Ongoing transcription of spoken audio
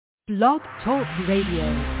Blog Talk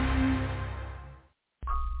Radio.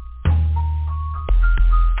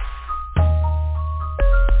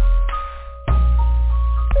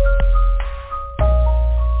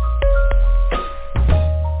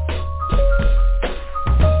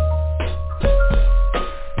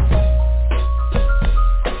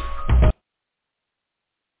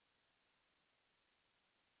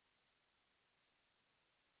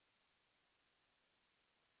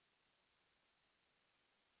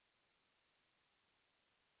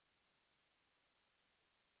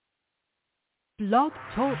 Blog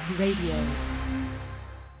Talk Radio.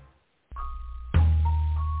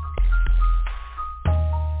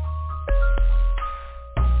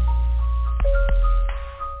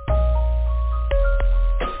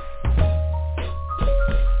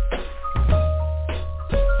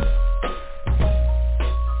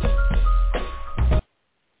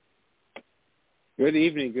 Good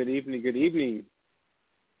evening,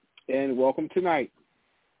 and welcome tonight.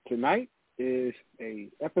 Tonight is a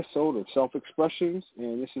episode of Self-Expressions,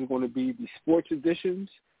 and this is going to be the sports editions,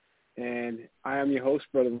 and I am your host,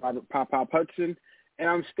 Brother Robert Pop Hudson, and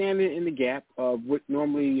I'm standing in the gap of what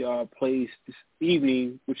normally plays this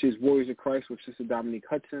evening, which is Warriors of Christ with Sister Dominique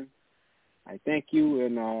Hudson. I thank you,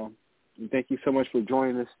 and thank you so much for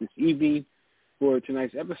joining us this evening for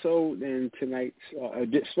tonight's episode and tonight's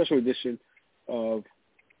special edition of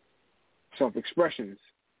Self-Expressions.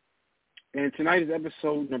 And tonight is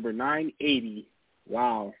episode number 980.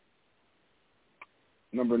 Wow.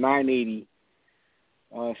 Number 980.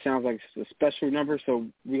 Sounds like it's a special number, so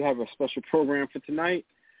we have a special program for tonight.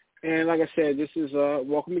 And like I said, this is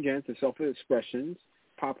welcome again to Self-Expressions,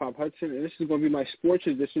 Pop Hudson, and this is going to be my sports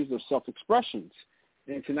editions of Self-Expressions.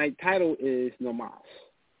 And tonight's title is No Mas.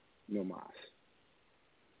 No Mas.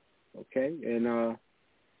 Okay, and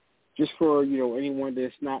just for, anyone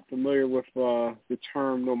that's not familiar with the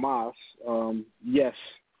term no mas, yes,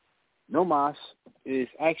 no mas is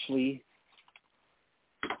actually,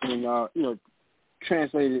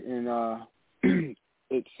 translated in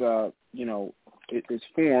its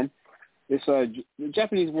form. It's a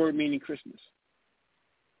Japanese word meaning Christmas.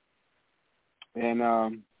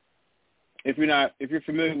 And if you're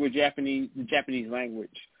familiar with the Japanese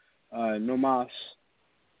language, no mas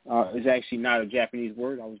is actually not a Japanese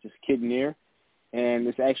word. I was just kidding there. And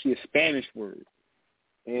it's actually a Spanish word.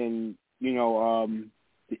 And,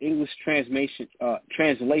 the English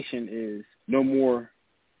translation is no more,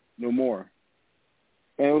 no more.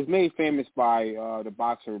 And it was made famous by the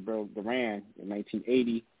boxer Roberto Duran in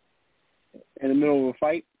 1980. In the middle of a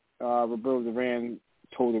fight, Roberto Duran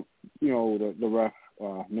told the ref,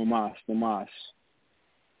 no mas, no mas.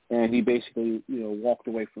 And he basically, walked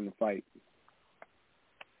away from the fight.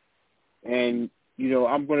 And,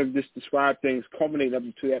 I'm going to just describe things culminating up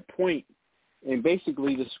to that point. And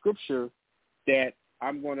basically the scripture that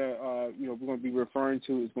I'm going to, we're going to be referring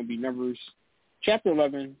to is going to be Numbers chapter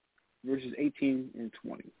 11, verses 18 and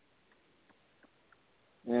 20.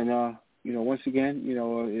 And, once again,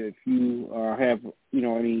 if you have,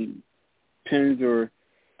 any pens or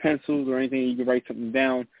pencils or anything, you can write something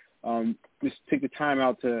down. Just take the time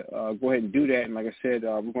out to go ahead and do that. And like I said,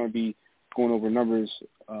 we're going to be going over Numbers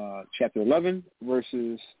chapter 11,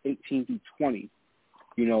 verses 18 through 20.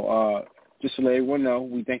 Just to let everyone know,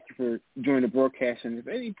 we thank you for joining the broadcast. And if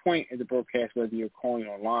at any point in the broadcast, whether you're calling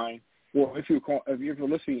online or if you're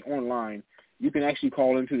listening online, you can actually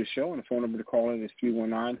call into the show. And the phone number to call in is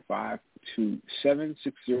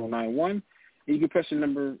 319-527-6091. And you can press the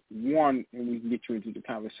number 1, and we can get you into the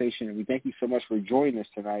conversation. And we thank you so much for joining us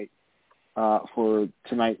tonight for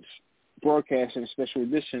tonight's broadcast and a special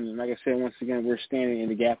edition. And like I said, once again, we're standing in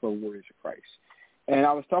the gap of Warriors of Christ. And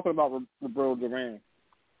I was talking about Roberto Duran,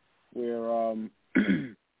 where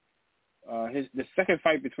the second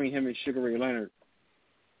fight between him and Sugar Ray Leonard,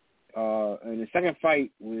 and the second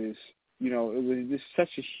fight was, it was just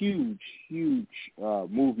such a huge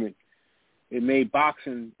movement. It made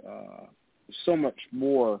boxing so much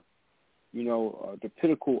more, the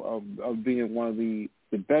pinnacle of being one of the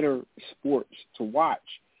better sports to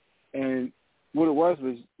watch. And what it was,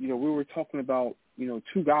 we were talking about,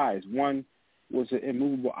 two guys. One was an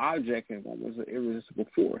immovable object and one was an irresistible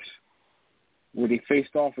force, where they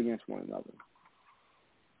faced off against one another.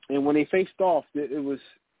 And when they faced off, it was,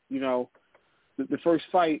 the first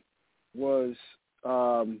fight was,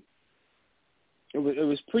 it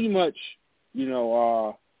was pretty much,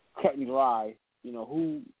 cut and dry,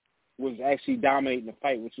 who was actually dominating the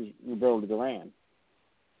fight, which was Roberto Duran.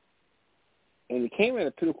 And it came at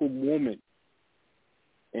a pinnacle moment,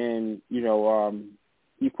 and,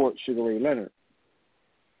 he fought Sugar Ray Leonard.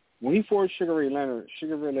 when he fought Sugar Ray Leonard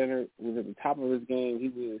was at the top of his game. He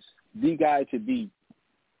was the guy to beat.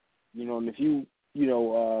 And if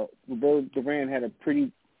Roberto Duran had a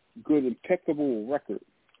pretty good, impeccable record.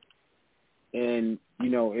 And,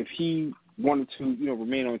 if he wanted to,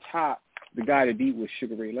 remain on top, the guy to beat was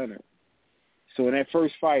Sugar Ray Leonard. So in that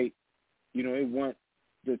first fight, it went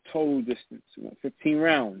the total distance. It went 15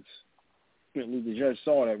 rounds. The judge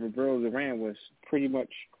saw that Roberto Duran was pretty much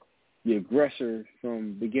the aggressor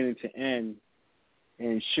from beginning to end,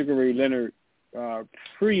 and Sugar Ray Leonard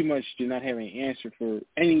pretty much did not have an answer for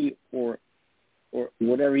any or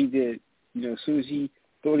whatever he did. As soon as he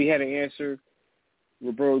thought he had an answer,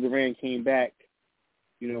 Roberto Duran came back,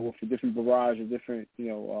 with a different barrage of different,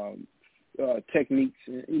 techniques,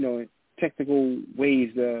 technical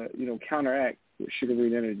ways to, counteract what Sugar Ray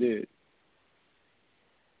Leonard did.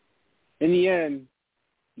 In the end,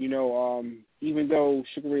 even though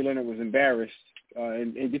Sugar Ray Leonard was embarrassed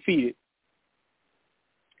and defeated,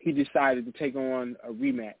 he decided to take on a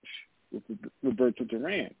rematch with Roberto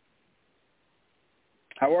Duran.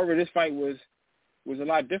 However, this fight was a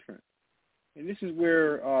lot different. And this is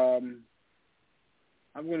where I'm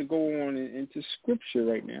going to go on into scripture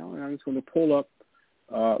right now, and I'm just going to pull up,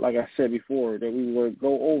 like I said before, that we will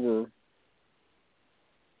go over.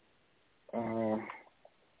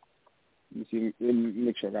 Let me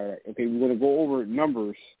make sure I got it right. Okay, we're going to go over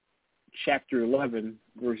Numbers chapter 11,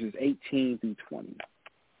 verses 18 through 20.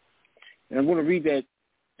 And I'm going to read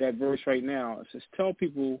that verse right now. It says, tell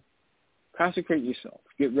people, consecrate yourself.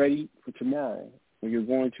 Get ready for tomorrow when you're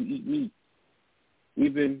going to eat meat.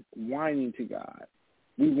 We've been whining to God.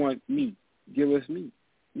 We want meat. Give us meat.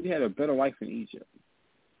 We had a better life in Egypt.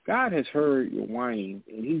 God has heard your whining,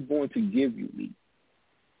 and he's going to give you meat.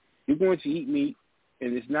 You're going to eat meat,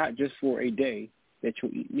 and it's not just for a day that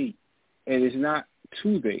you'll eat meat. And it's not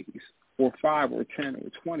 2 days or 5 or 10 or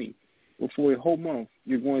 20. Or for a whole month,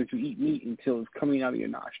 you're going to eat meat until it's coming out of your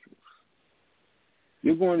nostrils.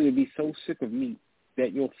 You're going to be so sick of meat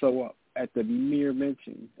that you'll throw up at the mere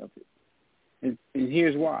mention of it. And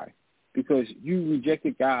here's why. Because you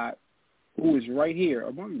rejected God, who is right here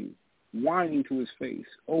among you, whining to his face.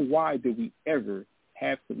 Oh, why did we ever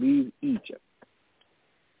have to leave Egypt?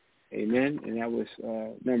 Amen. And that was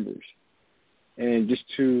Numbers. And just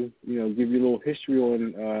to, give you a little history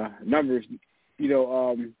on Numbers,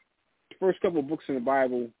 the first couple of books in the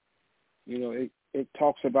Bible, it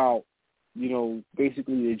talks about,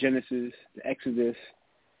 basically the Genesis, the Exodus,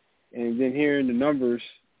 and then here in the Numbers,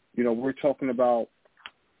 we're talking about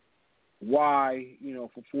why,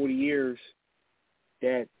 for 40 years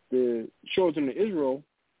that the children of Israel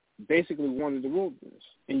basically wanted the wilderness.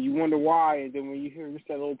 And you wonder why, and then when you hear just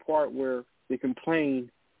that little part where they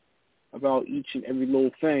complain about each and every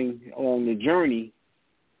little thing along the journey,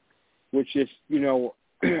 which is,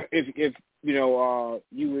 if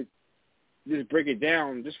you would just break it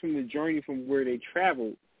down just from the journey from where they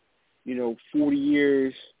traveled, 40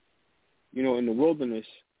 years, in the wilderness,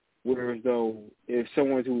 whereas though if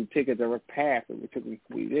someone who would take a direct path, it would take them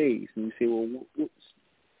 40 days. And you say, well,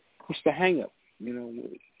 what's the hang-up?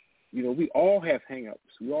 We all have hang-ups.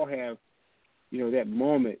 We all have, that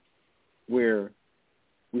moment where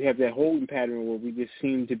we have that holding pattern where we just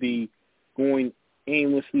seem to be going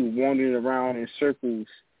aimlessly, wandering around in circles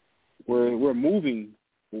where we're moving,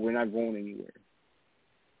 but we're not going anywhere.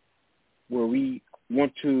 Where we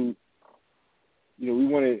want to, we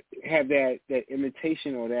want to have that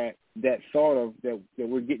imitation or that thought of that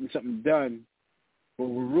we're getting something done, but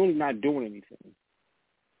we're really not doing anything.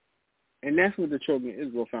 And that's what the children of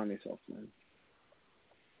Israel found themselves in.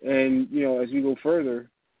 And, as we go further,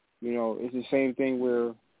 it's the same thing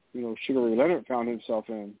where, Sugar Ray Leonard found himself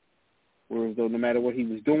in, whereas though no matter what he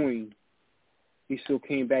was doing, he still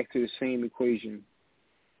came back to the same equation,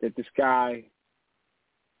 that this guy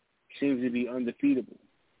seems to be undefeatable.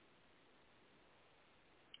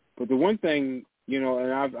 But the one thing,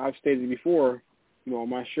 and I've stated before, on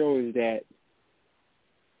my show is that,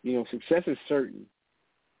 success is certain.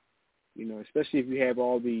 Especially if you have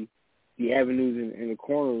all the avenues and the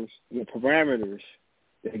corners, the parameters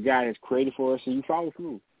that God has created for us, and you follow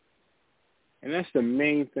through. And that's the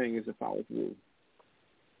main thing, is to follow through.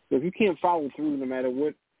 So if you can't follow through, no matter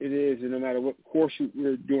what it is, and no matter what course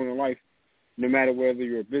you're doing in life, no matter whether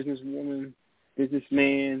you're a businesswoman,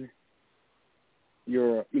 businessman,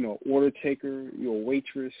 you're order taker, you're a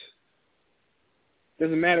waitress,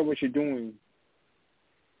 doesn't matter what you're doing.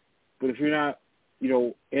 But if you're not,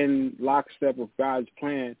 in lockstep with God's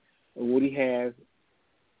plan and what he has,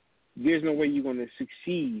 there's no way you're going to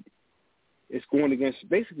succeed. It's going against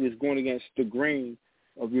the grain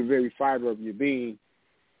of your very fiber of your being.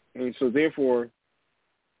 And so therefore,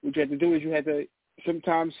 what you have to do is you have to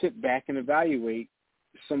sometimes sit back and evaluate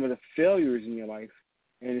some of the failures in your life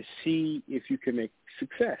and see if you can make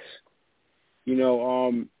success.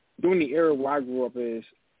 During the era where I grew up is,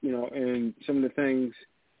 and some of the things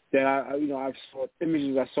that I saw,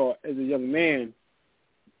 images I saw as a young man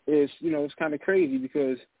is, it's kind of crazy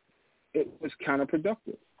because it was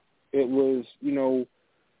counterproductive. It was,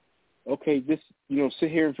 okay, this,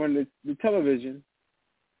 sit here in front of the television,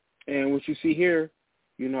 and what you see here,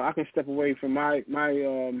 I can step away from my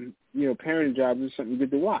parenting job and something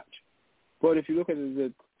good to watch. But if you look at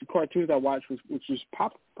the cartoons I watched, which was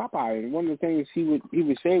Popeye, and one of the things he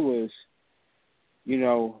would say was,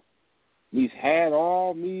 these had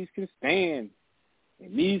all, these can stand,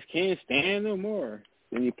 and these can't stand no more.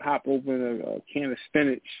 Then you pop open a can of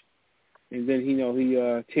spinach, and then he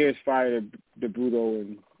tears fire to Bruto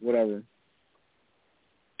and whatever.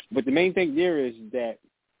 But the main thing there is that,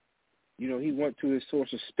 he went to his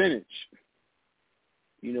source of spinach.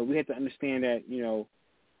 We have to understand that,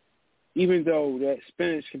 even though that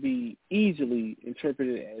spinach can be easily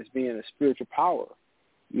interpreted as being a spiritual power,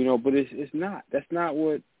 but it's not. That's not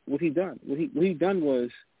what he done. What he done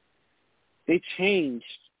was they changed.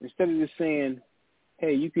 Instead of just saying,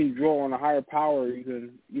 hey, you can draw on a higher power, you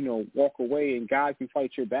can, walk away and God can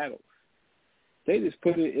fight your battles. They just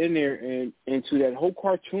put it in there and into that whole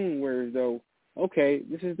cartoon where though, okay,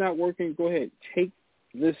 this is not working, go ahead, take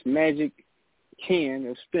this magic can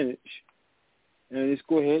of spinach and just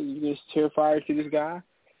go ahead and just tear fire to this guy,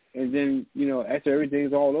 and then, after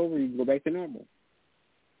everything's all over, you can go back to normal.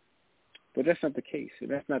 But that's not the case, and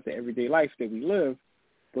that's not the everyday life that we live,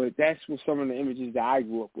 but that's what some of the images that I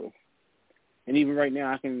grew up with. And even right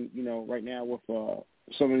now, I can, right now with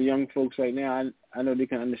some of the young folks right now, I know they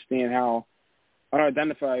can understand how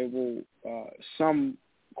unidentifiable some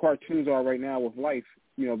cartoons are right now with life,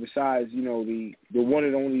 besides, the one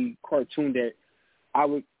and only cartoon that I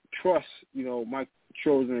would trust, my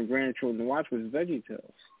children and grandchildren to watch was VeggieTales.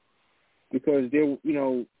 Because they're,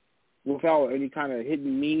 without any kind of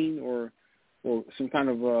hidden meaning or some kind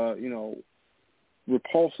of,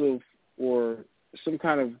 repulsive or some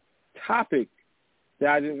kind of topic that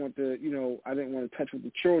I didn't want to touch with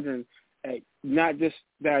the children. Not just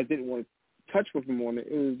that I didn't want to touch with them on it.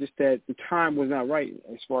 It was just that the time was not right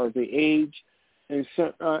as far as their age and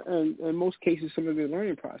in most cases some of their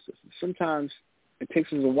learning processes. Sometimes it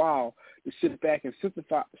takes us a while to sit back and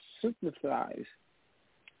synthesize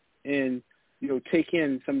and, take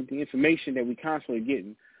in some of the information that we constantly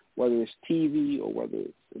getting, whether it's TV or whether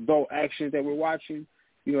it's adult actions that we're watching.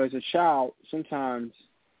 As a child, sometimes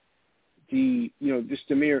just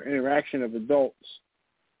the mere interaction of adults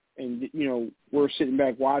and, we're sitting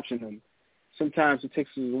back watching them, sometimes it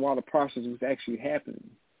takes us a while to process what's actually happening.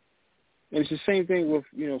 And it's the same thing with,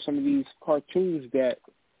 some of these cartoons that,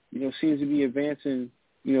 seems to be advancing,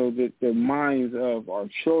 the minds of our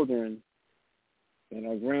children and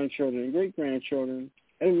our grandchildren and great-grandchildren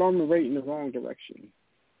at an alarming rate in the wrong direction.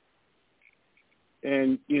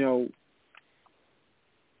 And,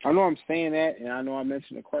 I know I'm saying that, and I know I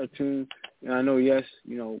mentioned a cartoon, and I know, yes,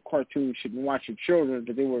 cartoons shouldn't watch your children,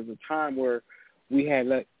 but there was a time where we had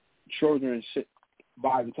let children sit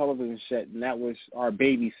by the television set, and that was our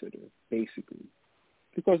babysitter, basically.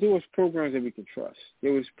 Because there was programs that we could trust.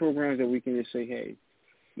 There was programs that we can just say, hey,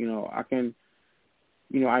 I can,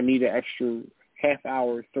 I need an extra half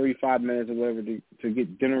hour, 35 minutes or whatever to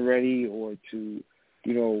get dinner ready or to,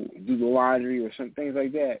 do the laundry or some things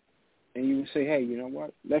like that. And you would say, hey, you know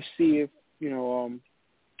what, let's see if,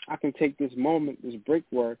 I can take this moment, this break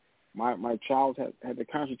where my child had the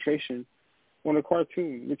concentration on a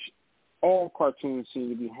cartoon, which all cartoons seem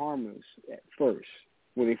to be harmless at first,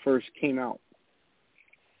 when they first came out.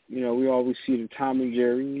 We always see the Tom and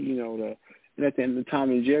Jerry, and at the end of Tom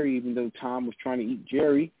and Jerry, even though Tom was trying to eat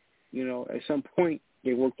Jerry, at some point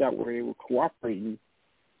they worked out where they were cooperating,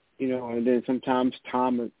 and then sometimes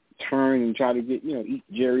Tom would turn and try to get, eat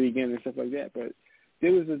Jerry again and stuff like that. But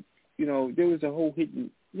there was a whole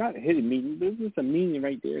not a hidden meaning, but there was a meaning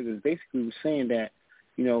right there that basically was saying that,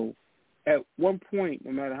 at one point,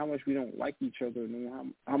 no matter how much we don't like each other, no matter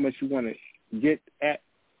how much we want to get at,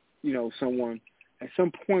 someone, at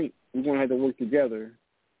some point we're going to have to work together.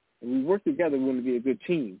 And we work together, we're going to be a good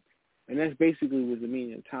team. And that's basically was the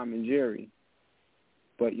meaning of Tom and Jerry.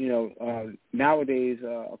 But, nowadays,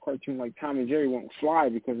 a cartoon like Tom and Jerry won't fly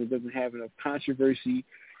because it doesn't have enough controversy,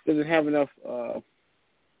 doesn't have enough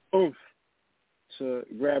oomph to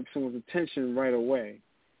grab someone's attention right away.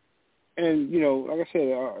 And, like I said,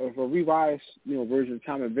 if a revised, version of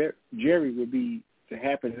Tom and Jerry would be to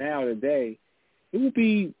happen now today, it would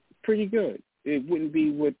be pretty good. It wouldn't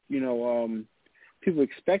be what, people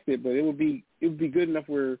expect it, but it would be good enough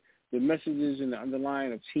where the messages and the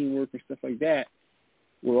underlying of teamwork and stuff like that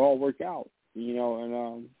will all work out,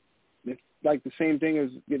 and it's like the same thing as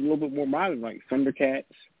getting a little bit more modern, like Thundercats,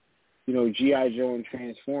 G.I. Joe and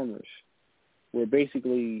Transformers, where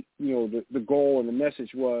basically, the goal and the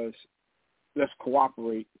message was, let's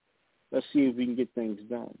cooperate, let's see if we can get things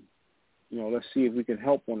done, let's see if we can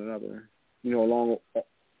help one another, along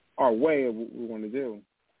our way of what we want to do.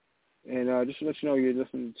 And just to let you know, you're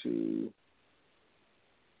listening to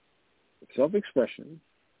Self-Expression.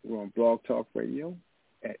 We're on Blog Talk Radio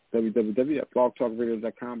at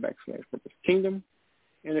www.blogtalkradio.com/Purpose Kingdom.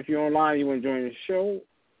 And if you're online and you want to join the show,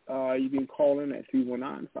 you can call in at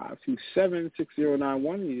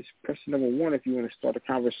 319-527-6091. And you just press the number 1 if you want to start a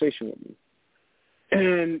conversation with me.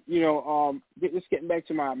 And, just getting back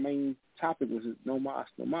to my main topic was no mas,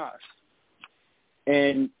 no mas.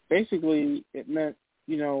 And basically it meant,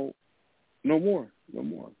 no more.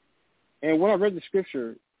 And when I read the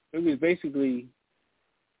scripture, it was basically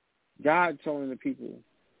God telling the people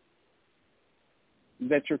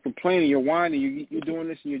that you're complaining, you're whining, you're doing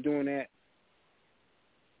this and you're doing that.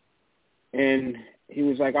 And he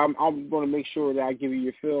was like, I'm going to make sure that I give you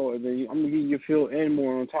your fill, and then I'm going to give you your fill and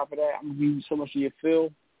more. On top of that, I'm going to give you so much of your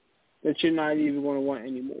fill that you're not even going to want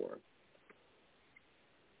any more.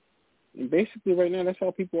 And basically right now, that's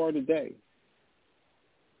how people are today,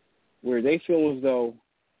 where they feel as though,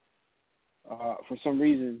 for some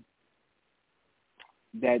reason,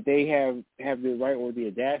 that they have the right or the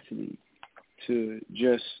audacity to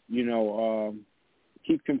just,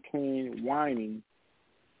 keep complaining, whining,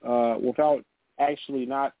 without actually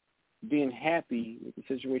not being happy with the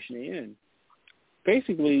situation they're in.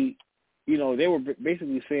 Basically, they were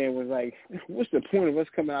basically saying was like, what's the point of us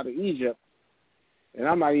coming out of Egypt and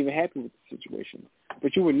I'm not even happy with the situation?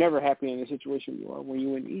 But you were never happy in the situation you are when you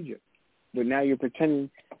were in Egypt. But now you're pretending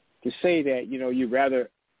to say that, you'd rather,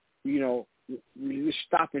 you're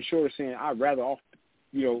stopping short of saying, I'd rather off,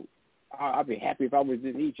 I'd be happy if I was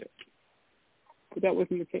in Egypt. But that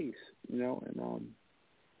wasn't the case, and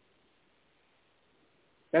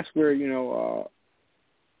that's where, you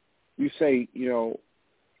say,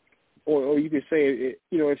 or you could say,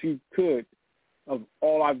 if you could, of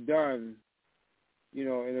all I've done,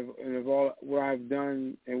 and of all what I've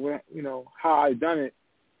done and what, how I've done it,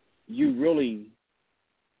 you really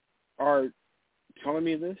are telling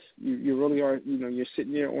me this? You really are, you're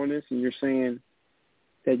sitting there on this and you're saying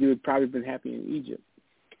that you would probably been happy in Egypt.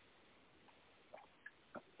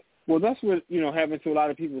 Well, that's what, happens to a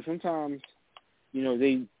lot of people. Sometimes,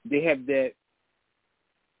 they have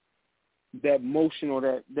that motion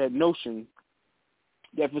or that notion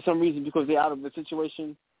that for some reason, because they're out of the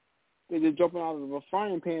situation, they're jumping out of a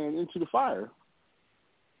frying pan into the fire.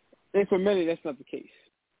 And for many, that's not the case.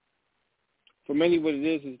 For many, what it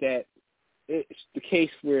is that it's the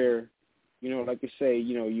case where, like they say,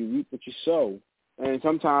 you reap what you sow. And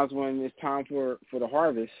sometimes when it's time for the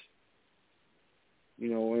harvest, and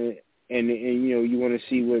you want to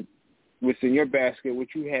see what's in your basket,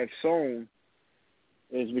 what you have sown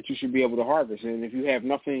is what you should be able to harvest. And if you have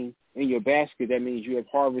nothing in your basket, that means you have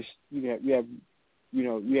harvest. You're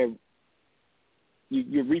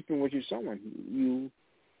reaping what you're sowing. You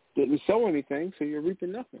didn't sow anything, so you're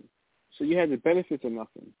reaping nothing. So you have the benefits of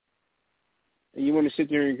nothing. And you want to sit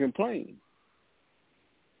there and complain.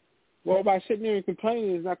 Well, by sitting there and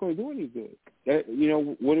complaining, it's not going to do any good.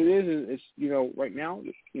 What it is, right now,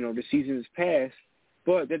 the season is past,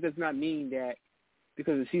 but that does not mean that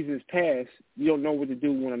because the season is past, you don't know what to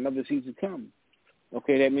do when another season comes.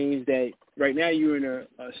 Okay, that means that right now you're in a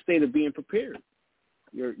state of being prepared.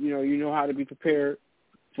 You know how to be prepared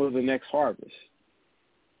for the next harvest.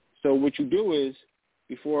 So what you do is,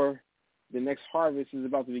 before the next harvest is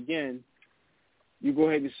about to begin, you go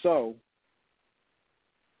ahead and sow.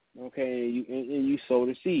 Okay, and you sow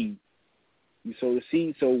the seed. You sow the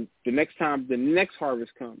seed so the next time the next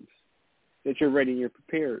harvest comes, that you're ready and you're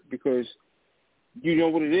prepared, because you know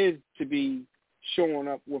what it is to be showing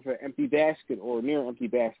up with an empty basket or near an empty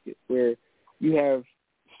basket, where you have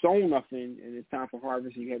sown nothing and it's time for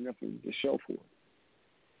harvest and you have nothing to show for it.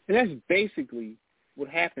 And that's basically what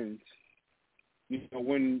happens,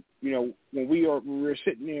 when we're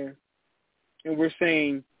sitting there and we're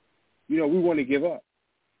saying, we want to give up,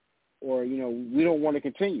 or, we don't want to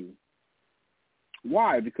continue.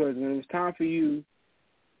 Why? Because when it was time for you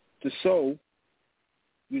to sow,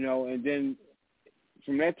 and then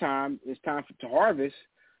from that time it's time to harvest,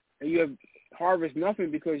 and you have harvest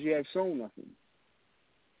nothing because you have sown nothing.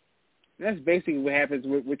 And that's basically what happens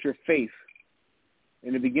with your faith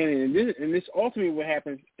in the beginning. And this ultimately what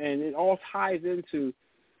happens, and it all ties into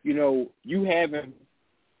you having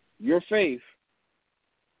your faith,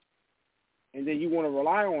 and then you want to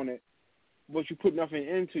rely on it, but you put nothing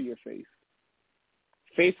into your faith.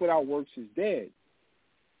 Faith without works is dead.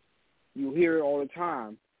 You hear it all the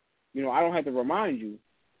time. I don't have to remind you,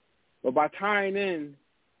 but by tying in,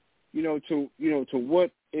 to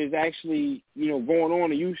what is actually, going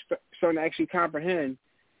on, and you starting to actually comprehend,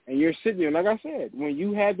 and you're sitting there, like I said, when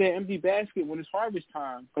you have that empty basket when it's harvest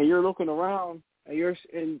time, and you're looking around,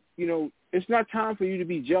 and it's not time for you to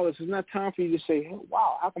be jealous. It's not time for you to say, hey,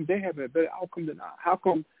 wow, how come they have a better outcome than I? How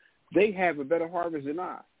come they have a better harvest than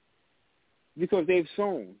I? Because they've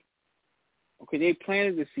sown. Okay, they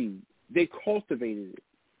planted the seed. They cultivated it.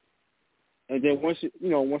 And then once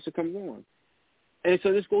it comes on. And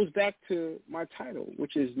so this goes back to my title,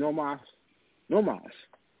 which is Nomos,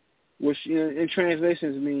 which in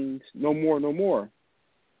translations means no more, no more.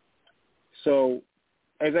 So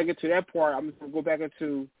as I get to that part, I'm going to go back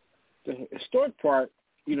into the historic part,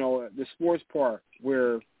 the sports part,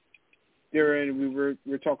 where we're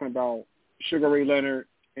talking about Sugar Ray Leonard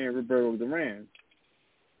and Roberto Duran.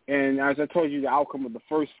 And as I told you, the outcome of the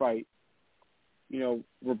first fight,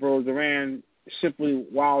 Roberto Duran simply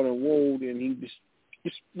wild and wold, and he just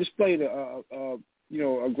displayed a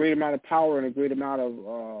great amount of power and a great amount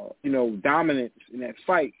of dominance in that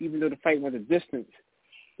fight, even though the fight went a distance.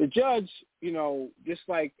 The judge, just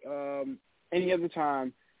like any other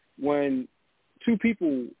time when two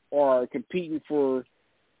people are competing for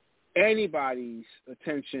anybody's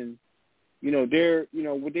attention,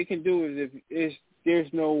 what they can do is if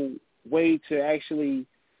there's no way to actually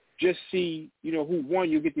just see, who won,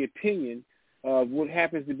 you get the opinion of what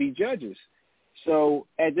happens to be judges. So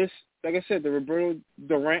at this, like I said, the Roberto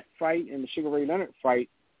Duran fight and the Sugar Ray Leonard fight,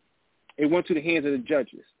 it went to the hands of the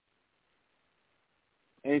judges.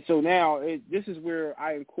 And so now this is where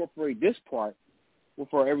I incorporate this part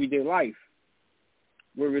with our everyday life.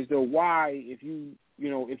 Whereas the why, if you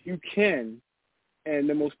can, and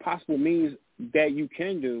the most possible means that you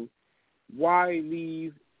can do, why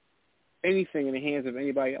leave anything in the hands of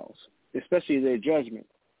anybody else, especially their judgment?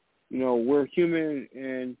 We're human,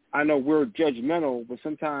 and I know we're judgmental, but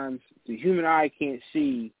sometimes the human eye can't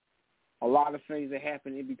see a lot of things that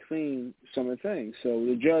happen in between some of the things. So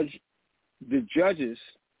the judges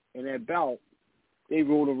in that bout, they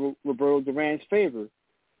ruled Roberto Duran's favor,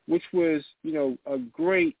 which was, a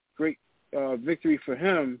great victory for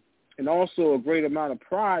him, and also a great amount of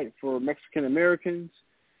pride for Mexican Americans,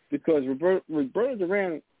 because Roberto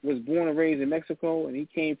Duran was born and raised in Mexico, and he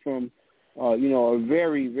came from, a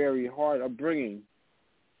very, very hard upbringing.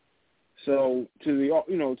 So to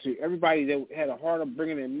everybody that had a hard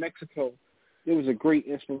upbringing in Mexico, it was a great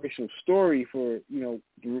inspirational story for,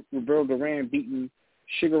 Roberto Duran beating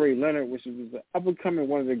Sugar Ray Leonard, which was up and coming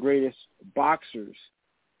one of the greatest boxers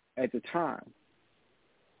at the time.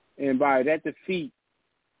 And by that defeat,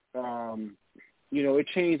 it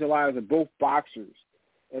changed the lives of both boxers.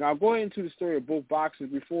 And I'll go into the story of both boxers.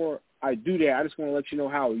 Before I do that, I just want to let you know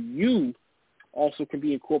how you also can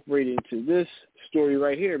be incorporated into this story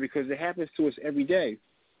right here, because it happens to us every day.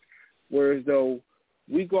 Whereas though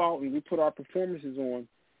we go out and we put our performances on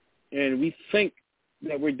and we think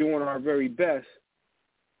that we're doing our very best,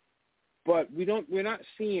 but we're not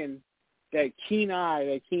seeing that keen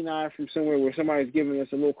eye from somewhere where somebody's giving us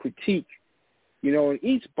a little critique. And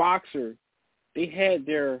each boxer, they had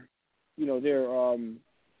their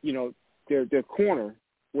corner,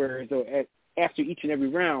 where after each and every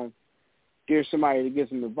round, there's somebody that gives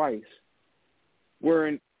them advice.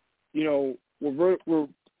 With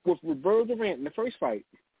Roberto Duran in the first fight,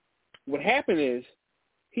 what happened is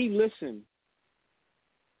he listened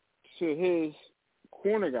to his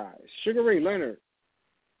corner guys. Sugar Ray Leonard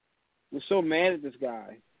was so mad at this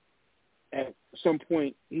guy, at some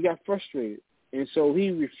point he got frustrated. And so he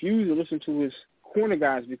refused to listen to his corner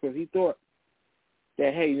guys because he thought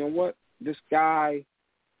that, hey, you know what? This guy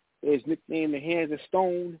is nicknamed the Hands of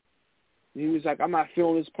Stone. And he was like, I'm not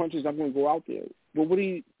feeling his punches. I'm going to go out there. But what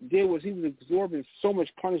he did was he was absorbing so much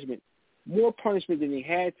punishment, more punishment than he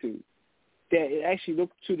had to, that it actually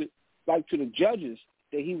looked to the judges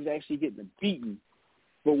that he was actually getting beaten.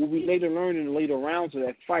 But what we later learned in the later rounds of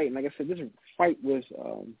that fight, and like I said, this fight was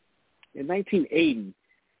in 1980,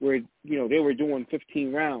 where they were doing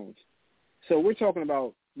 15 rounds. So we're talking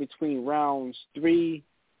about between rounds 3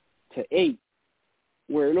 to 8,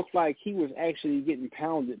 where it looked like he was actually getting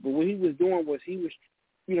pounded. But what he was doing was he was,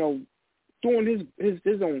 doing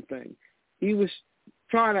his own thing. He was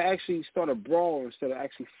trying to actually start a brawl instead of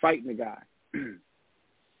actually fighting the guy.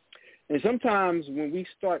 And sometimes when we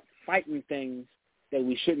start fighting things that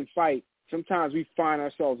we shouldn't fight, sometimes we find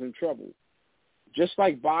ourselves in trouble. just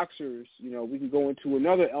like boxers, we can go into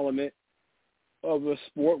another element of a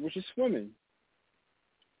sport, which is swimming.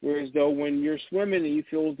 Whereas though when you're swimming and you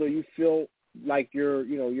feel like you're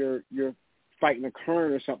fighting a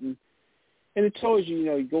current or something, and it tells you,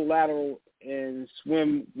 you go lateral and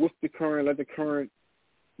swim with the current, let the current,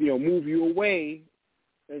 move you away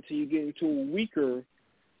until you get into a weaker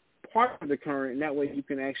part of the current, and that way you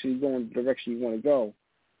can actually go in the direction you want to go.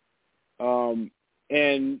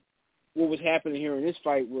 And what was happening here in this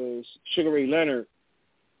fight was Sugar Ray Leonard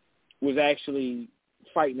was actually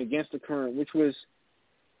fighting against the current, which was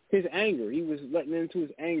his anger. He was letting into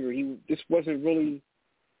his anger. He just wasn't really,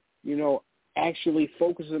 actually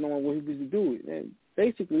focusing on what he was doing. And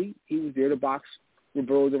basically, he was there to box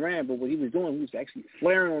Roberto Duran, but what he was doing, he was actually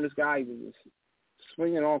flaring on this guy. He was just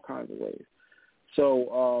swinging all kinds of ways.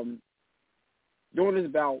 So during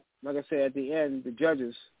this bout, like I said, at the end, the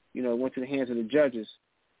judges, went to the hands of the judges.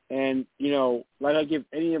 And, like I give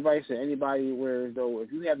any advice to anybody where, though,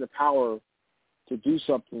 if you have the power to do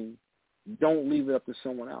something, don't leave it up to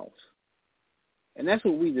someone else. And that's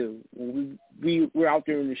what we do. When we're out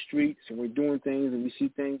there in the streets and we're doing things and we see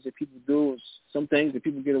things that people do, and some things that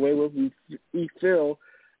people get away with, we feel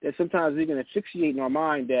that sometimes we can asphyxiate in our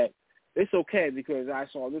mind that it's okay because I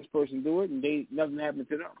saw this person do it and nothing happened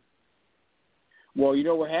to them. Well,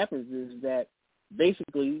 what happens is that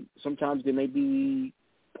basically sometimes there may be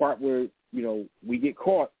part where, we get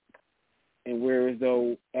caught, and whereas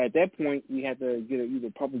though at that point we have to get either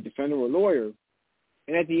a public defender or a lawyer,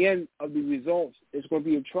 and at the end of the results, it's going to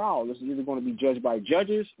be a trial. It's either going to be judged by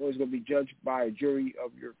judges or it's going to be judged by a jury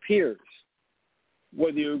of your peers,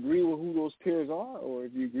 whether you agree with who those peers are or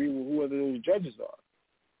if you agree with whoever those judges are.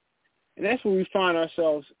 And that's where we find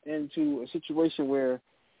ourselves into a situation where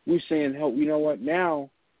we're saying, help, you know what, now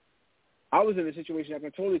I was in a situation I can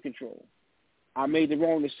totally control. I made the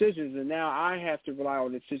wrong decisions, and now I have to rely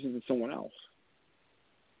on the decisions of someone else.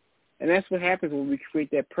 And that's what happens when we create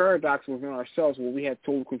that paradox within ourselves where we have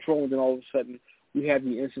total control, and then all of a sudden we have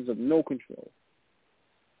the instance of no control.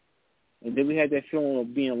 And then we have that feeling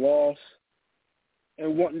of being lost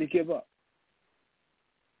and wanting to give up.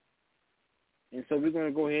 And so we're going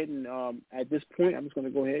to go ahead and, at this point, I'm just going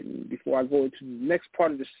to go ahead and, before I go into the next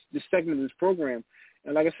part of this segment of this program,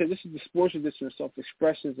 and like I said, this is the Sports Edition of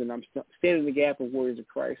Self-Expressions, and I'm standing in the gap of Warriors of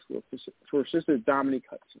Christ for Sister Dominique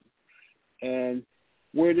Hudson. And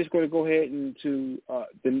we're just going to go ahead into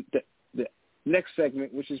the next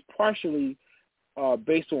segment, which is partially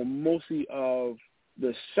based on mostly of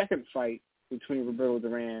the second fight between Roberto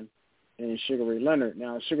Duran and Sugar Ray Leonard.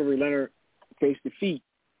 Now, Sugar Ray Leonard faced defeat.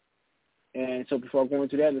 And so before I go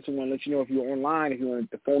into that, I just want to let you know if you're online, if you want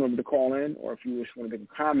the phone number to call in, or if you just want to make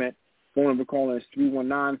a comment, phone number to call in is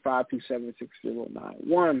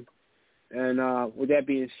 319-527-6091. And with that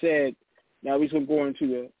being said, now we're going to go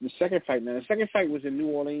into the second fight. Now, the second fight was in New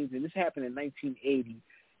Orleans, and this happened in 1980.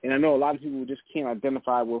 And I know a lot of people just can't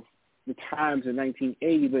identify with the times in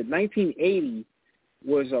 1980, but 1980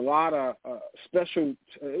 was a lot of special.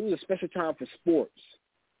 It was a special time for sports.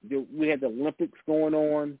 We had the Olympics going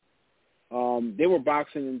on. They were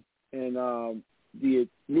boxing in the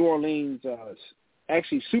New Orleans,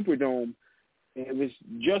 actually Superdome, and it was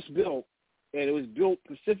just built, and it was built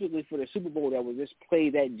specifically for the Super Bowl that was just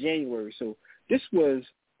played that January. So this was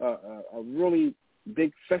a really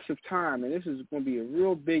big festive time, and this is going to be a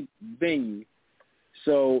real big venue.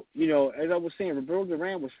 So, as I was saying, Roberto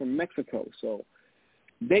Duran was from Mexico, so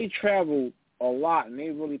they traveled a lot, and they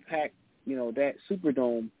really packed, that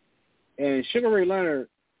Superdome. And Sugar Ray Leonard,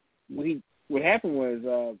 what happened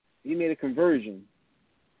was he made a conversion,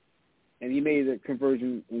 and he made a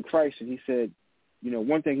conversion in Christ, and he said,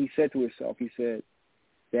 one thing he said to himself, he said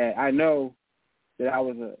that I know that I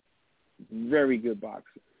was a very good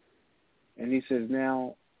boxer. And he says,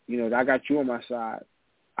 now, I got you on my side.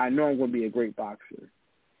 I know I'm going to be a great boxer.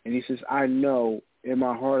 And he says, I know in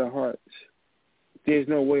my heart of hearts, there's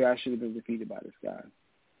no way I should have been defeated by this guy.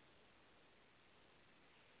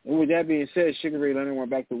 And with that being said, Sugar Ray Leonard went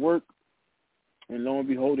back to work. And lo and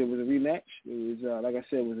behold, it was a rematch. It was, like I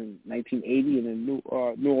said, it was in 1980 in the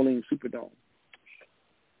New Orleans Superdome.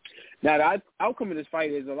 Now, the outcome of this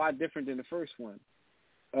fight is a lot different than the first one.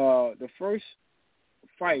 The first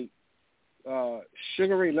fight,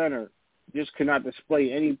 Sugar Ray Leonard just could not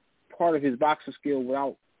display any part of his boxing skill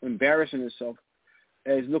without embarrassing himself,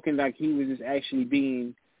 as looking like he was just actually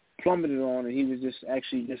being plummeted on, and he was just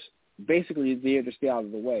actually just basically there to stay out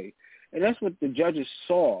of the way. And that's what the judges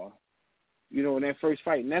saw, in that first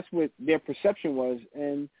fight, and that's what their perception was.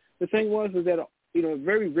 And the thing was that,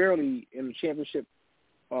 very rarely in a championship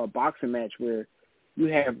boxing match where you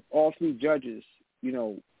have all three judges,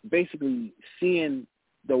 basically seeing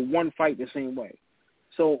the one fight the same way.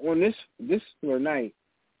 So on this particular night,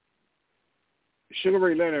 Sugar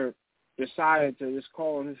Ray Leonard decided to just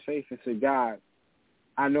call on his faith and say, God,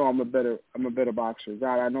 I know I'm a better boxer.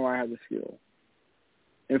 God, I know I have the skill.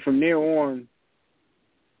 And from there on,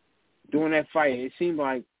 during that fight, it seemed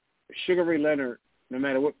like Sugar Ray Leonard, no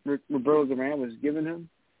matter what Roberto Duran was giving him,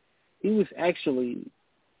 he was actually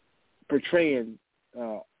portraying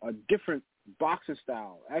a different boxing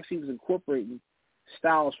style. Actually, he was incorporating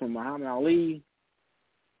styles from Muhammad Ali,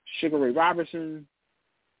 Sugar Ray Robertson,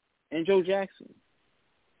 and Joe Jackson,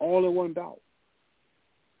 all in one bout.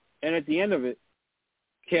 And at the end of it,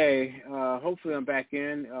 okay, hopefully I'm back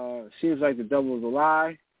in. Seems like the devil is a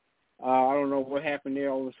lie. I don't know what happened there.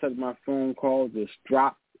 All of a sudden my phone call just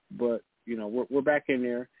dropped, but, we're back in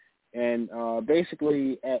there. And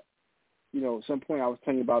basically at, some point I was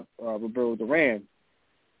telling you about Roberto Duran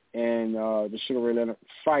and the Sugar Ray Leonard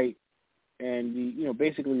fight and the,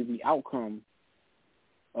 basically the outcome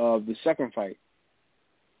of the second fight.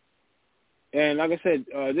 And like I said,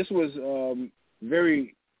 this was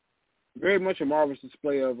very, very much a marvelous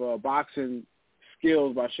display of boxing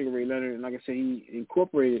skills by Sugar Ray Leonard. And like I said, he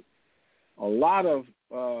incorporated a lot of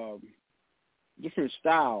different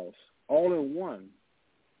styles all in one.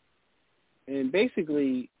 And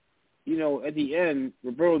basically, at the end,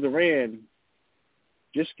 Roberto Duran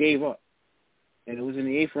just gave up. And it was in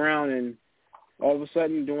the 8th round, and all of a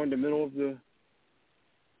sudden, during the middle of the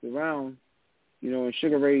round, and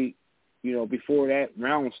Sugar Ray, before that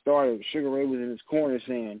round started, Sugar Ray was in his corner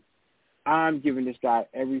saying, I'm giving this guy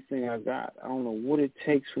everything I got. I don't know what it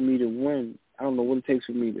takes for me to win. I don't know what it takes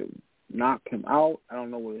for me to knock him out. I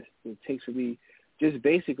don't know what it takes for me. Just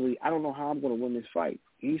basically, I don't know how I'm going to win this fight.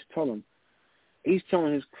 He's telling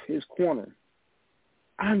his corner,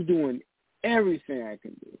 I'm doing everything I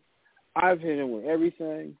can do. I've hit him with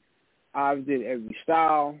everything. I've did every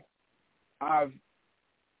style. I've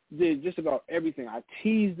did just about everything. I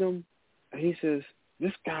teased him. And he says,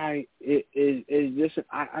 this guy is just,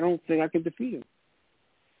 I don't think I can defeat him.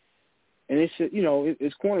 And it said,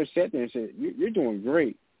 his corner sat there and said, you're doing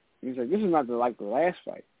great. And he's like, this is not like the last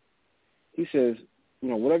fight. He says,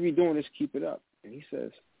 whatever you're doing, just keep it up. And he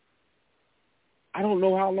says, I don't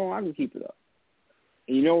know how long I can keep it up.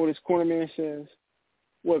 And you know what his corner man says?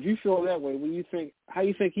 Well, if you feel that way, how do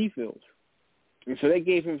you think he feels? And so they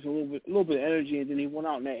gave him a little bit of energy, and then he went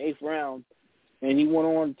out in that 8th round, and he went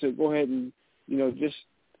on to go ahead and, just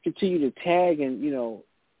continue to tag and,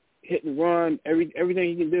 hit and run, everything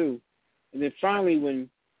he can do. And then finally, when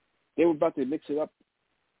they were about to mix it up,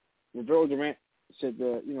 Roberto Duran said,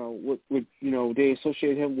 they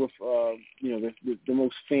associated him with, the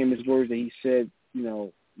most famous words that he said,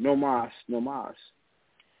 no mas,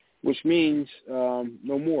 which means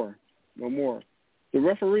no more. The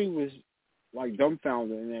referee was like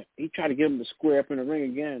dumbfounded, and that he tried to get him to square up in the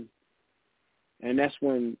ring again, and that's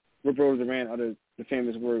when Roberto Duran uttered the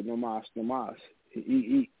famous word no mas.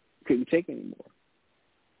 He couldn't take it anymore.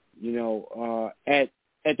 At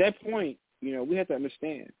that point, we have to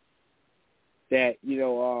understand that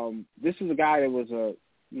this is a guy that was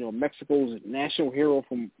Mexico's national hero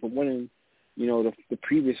from winning the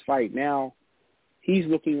previous fight. Now he's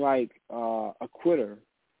looking like a quitter.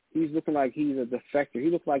 He's looking like he's a defector.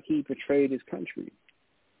 He looked like he betrayed his country.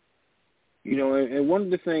 And one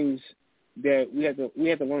of the things that we have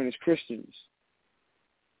to learn as Christians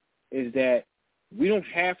is that we don't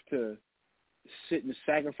have to sit and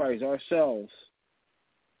sacrifice ourselves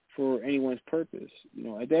for anyone's purpose.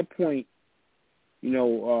 At that point,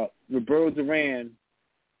 Roberto Duran,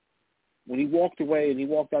 when he walked away and he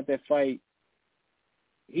walked out that fight,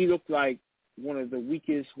 he looked like one of the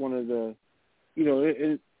weakest, one of the,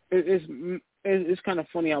 it's kind of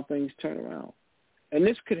funny how things turn around. And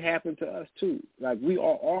this could happen to us too. Like we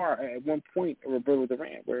all are at one point a Roberto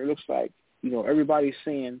Duran, where it looks like, everybody's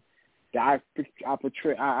saying that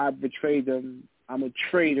I betrayed them. I'm a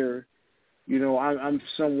traitor. I'm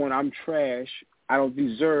someone, I'm trash. I don't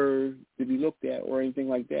deserve to be looked at or anything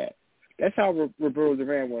like that. That's how Roberto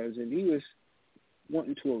Duran was, and he was went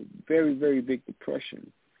into a very, very big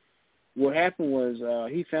depression. What happened was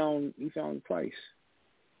he found Christ.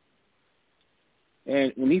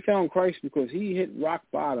 And when he found Christ, because he hit rock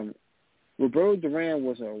bottom, Roberto Duran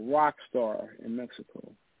was a rock star in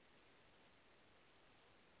Mexico.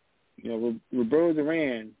 Roberto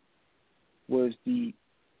Duran was the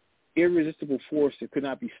irresistible force that could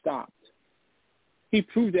not be stopped. He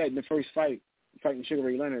proved that in the first fight, fighting Sugar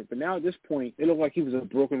Ray Leonard. But now at this point, it looked like he was a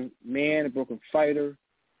broken man, a broken fighter.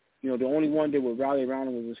 The only one that would rally around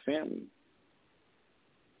him was his family.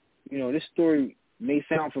 This story may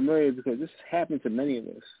sound familiar because this has happened to many of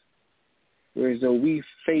us. Whereas though we've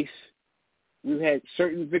had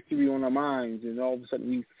certain victory on our minds, and all of a sudden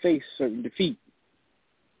we face certain defeat.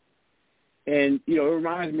 And, it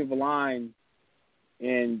reminds me of a line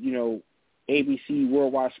in, ABC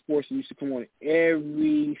Worldwide Sports that used to come on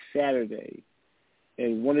every Saturday.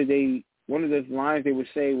 And one of the lines they would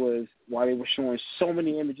say was, while they were showing so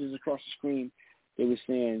many images across the screen, they were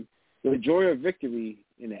saying, the joy of victory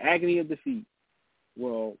in the agony of defeat.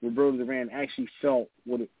 Well, Roberto Duran actually felt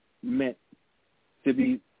what it meant to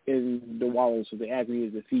be in the wallows of the agony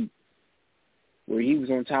of defeat, where he was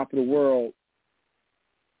on top of the world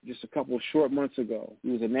just a couple of short months ago. He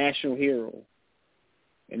was a national hero,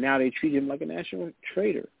 and now they treat him like a national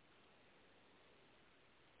traitor.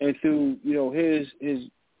 And through, his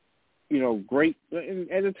great, and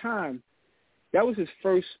at the time, that was his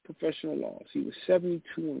first professional loss. He was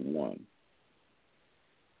 72-1.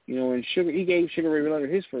 And he gave Sugar Ray Leonard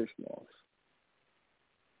his first loss.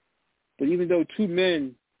 But even though two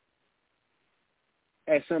men,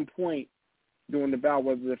 at some point during the bout,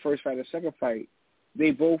 whether the first fight or second fight,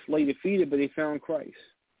 they both lay defeated, but they found Christ.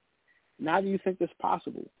 Now, do you think that's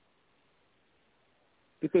possible?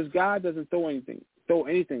 Because God doesn't throw anything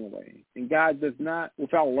away, and God does not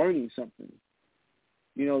without learning something.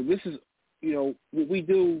 This is, what we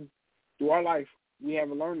do through our life. We have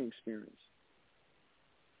a learning experience.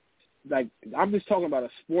 Like, I'm just talking about a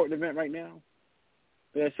sport event right now,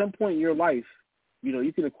 but at some point in your life,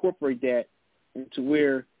 you can incorporate that into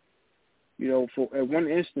where, for at one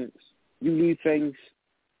instance, you leave things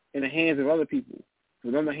in the hands of other people for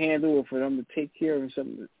them to handle or for them to take care of, and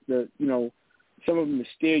some of them to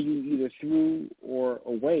steer you either through or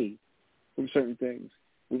away from certain things.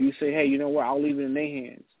 When you say, hey, you know what, I'll leave it in their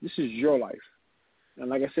hands. This is your life. And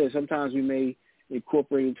like I said, sometimes we may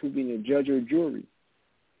incorporate into being a judge or a jury.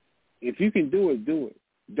 If you can do it, do it.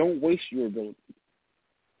 Don't waste your ability.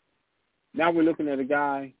 Now we're looking at a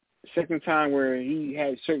guy, second time where he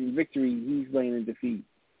had certain victory, he's laying in defeat.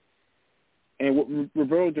 And what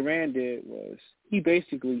Roberto Duran did was he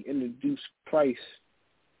basically introduced Christ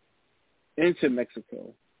into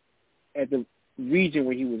Mexico at the region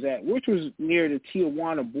where he was at, which was near the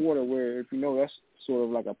Tijuana border, where, if you know, that's sort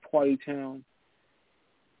of like a party town.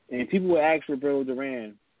 And people would ask Roberto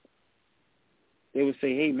Duran, they would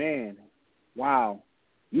say, hey, man, wow,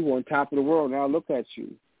 you were on top of the world, now look at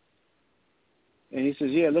you. And he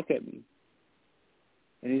says, yeah, look at me.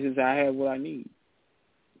 And he says, I have what I need.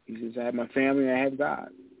 He says, I have my family and I have God.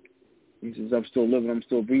 He says, I'm still living, I'm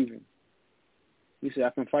still breathing. He said, I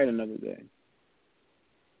can fight another day.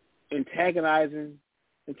 Antagonizing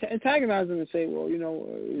and say, well,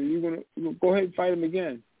 you're going to go ahead and fight him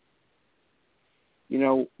again.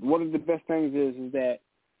 One of the best things is that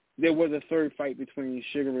there was a third fight between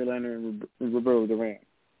Sugar Ray Leonard and Roberto Duran.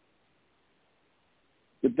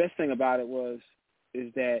 The best thing about it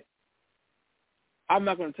is that I'm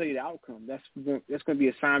not going to tell you the outcome. That's going to be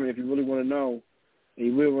assignment if you really want to know, and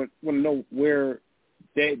you really want to know where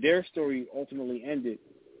their story ultimately ended.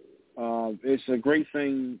 It's a great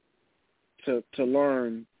thing to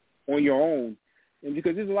learn on your own, and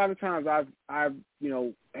because there's a lot of times I've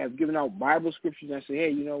have given out Bible scriptures and I say,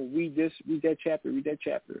 hey, read this, read that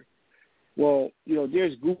chapter. Well,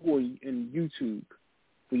 there's Google and YouTube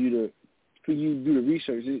for you to do the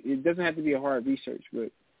research. It doesn't have to be a hard research,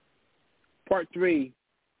 but part 3,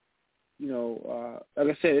 like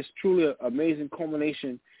I said, it's truly an amazing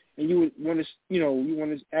culmination. And you would want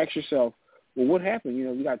to ask yourself, well, what happened?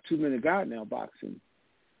 We got 2 men of God now boxing.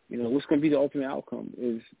 What's going to be the ultimate outcome?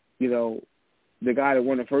 Is, the guy that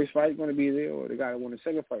won the first fight going to be there, or the guy that won the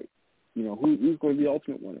second fight? Who's going to be the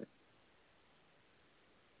ultimate winner?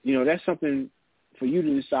 That's something for you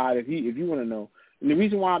to decide if you want to know. And the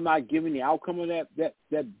reason why I'm not giving the outcome of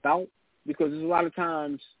that bout, because there's a lot of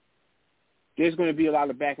times there's going to be a lot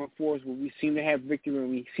of back and forth where we seem to have victory and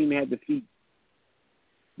we seem to have defeat.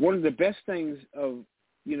 One of the best things of,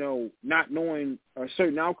 not knowing a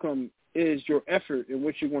certain outcome is your effort and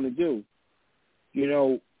what you're going to do.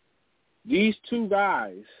 These two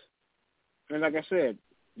guys, and like I said,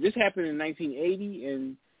 this happened in 1980,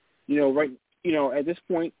 and, at this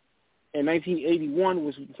point, in 1981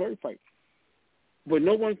 was the third fight. But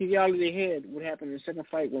no one can get out of their head what happened in the second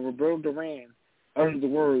fight when Roberto Duran uttered the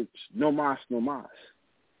words, no mas, no mas.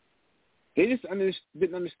 They just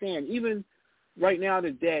didn't understand. Even right now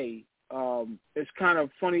today, it's kind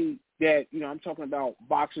of funny that, I'm talking about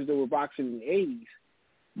boxers that were boxing in the 80s.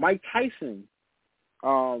 Mike Tyson,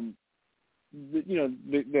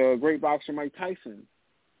 the great boxer Mike Tyson,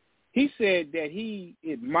 he said that he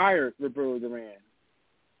admired Roberto Duran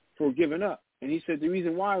for giving up. And he said the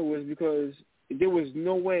reason why was because there was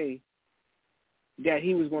no way that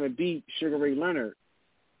he was going to beat Sugar Ray Leonard.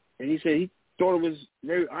 And he said he thought it was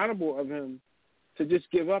very honorable of him to just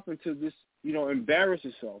give up and to just, embarrass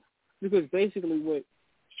himself. Because basically what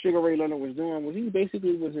Sugar Ray Leonard was doing was he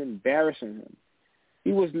basically was embarrassing him.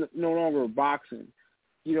 He was no longer boxing.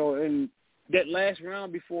 And that last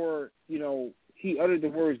round before, he uttered the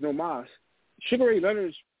words "no mas," Sugar Ray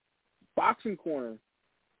Leonard's boxing corner,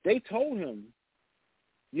 they told him,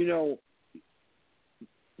 you're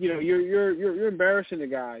embarrassing the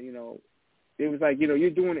guy. It was like, you're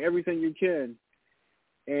doing everything you can.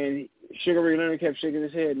 And Sugar Ray Leonard kept shaking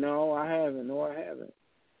his head. No, I haven't. No, I haven't.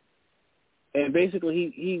 And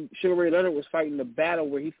basically, Sugar Ray Leonard was fighting the battle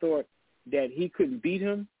where he thought that he couldn't beat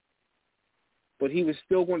him, but he was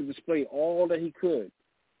still going to display all that he could.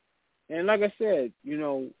 And like I said,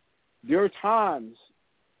 there are times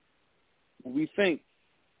we think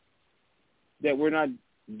that we're not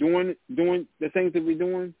doing the things that we're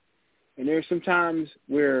doing, and there's some times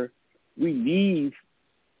where we leave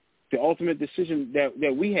the ultimate decision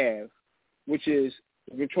that we have, which is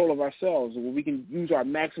the control of ourselves, where we can use our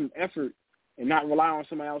maximum effort and not rely on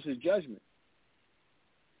somebody else's judgment.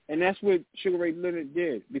 And that's what Sugar Ray Leonard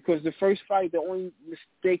did, because the first fight, the only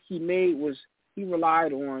mistake he made was he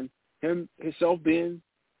relied on himself being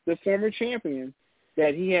the former champion,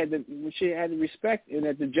 that he had to respect, and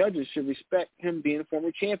that the judges should respect him being a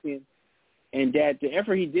former champion, and that the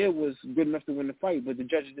effort he did was good enough to win the fight, but the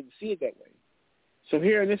judges didn't see it that way. So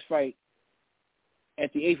here in this fight,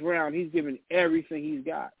 at the 8th round, he's giving everything he's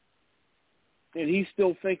got. And he's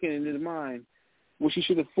still thinking in his mind, which he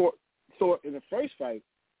should have thought in the first fight,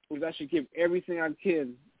 was I should give everything I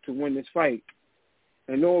can to win this fight.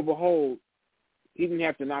 And lo and behold, he didn't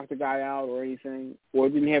have to knock the guy out or anything, or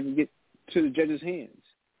didn't have to get to the judge's hands.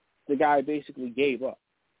 The guy basically gave up.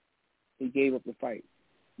 He gave up the fight.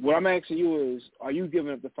 What I'm asking you is, are you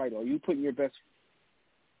giving up the fight? Are you putting your best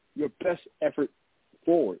effort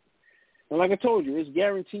forward? And like I told you, it's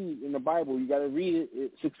guaranteed in the Bible. You got to read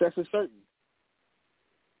it. Success is certain.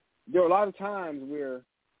 There are a lot of times where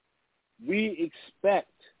we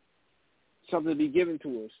expect something to be given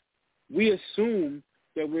to us. We assume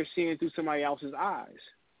that we're seeing through somebody else's eyes.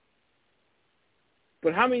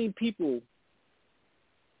 But how many people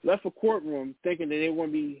left a courtroom thinking that they want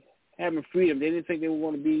to be having freedom? They didn't think they would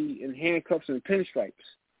want to be in handcuffs and pinstripes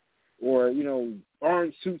or,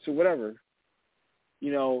 orange suits or whatever. They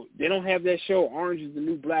don't have that show, Orange is the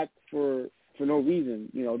New Black, for no reason.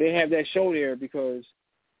 They have that show there because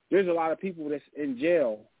there's a lot of people that's in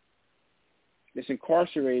jail, that's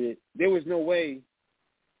incarcerated. There was no way,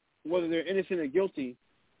 whether they're innocent or guilty,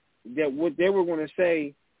 that what they were going to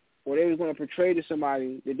say or they were going to portray to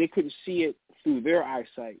somebody, that they couldn't see it through their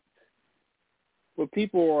eyesight. But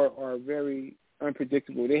people are very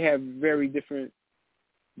unpredictable. They have very different,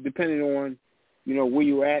 depending on, where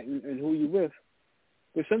you're at and who you're with.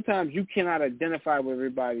 But sometimes you cannot identify with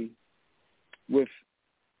everybody with,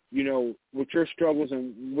 what your struggles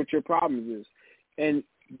and what your problems is. And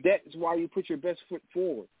that's why you put your best foot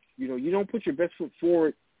forward. You don't put your best foot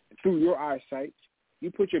forward through your eyesight.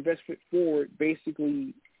 You put your best foot forward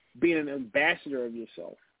basically being an ambassador of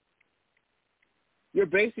yourself. You're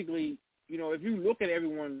basically, if you look at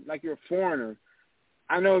everyone like you're a foreigner,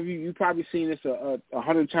 I know you've probably seen this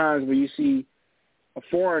 100 times where you see a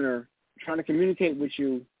foreigner trying to communicate with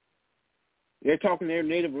you. They're talking their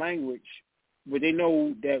native language, but they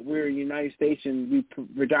know that we're in the United States and we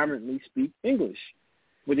predominantly speak English.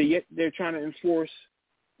 But yet they're trying to enforce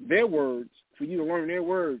their words for you to learn their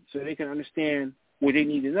words so they can understand what they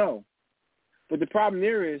need to know. But the problem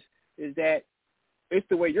there is that it's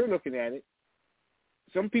the way you're looking at it.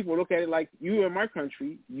 Some people look at it like, you in my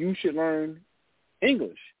country, you should learn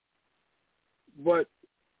English. But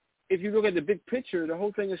if you look at the big picture, the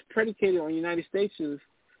whole thing is predicated on the United States.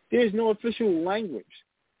 There's no official language.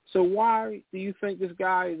 So why do you think this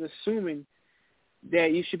guy is assuming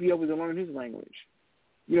that you should be able to learn his language?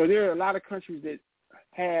 There are a lot of countries that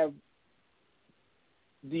have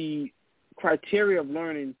the criteria of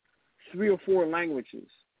learning 3 or 4 languages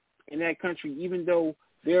in that country, even though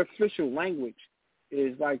their official language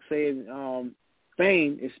is like saying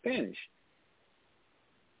Spain is Spanish.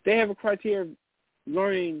 They have a criteria of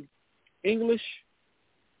learning English,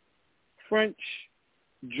 French,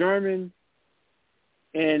 German,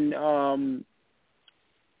 and I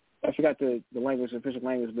forgot the language, the official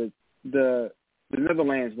language, but the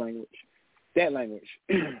Netherlands language, that language.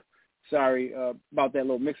 Sorry about that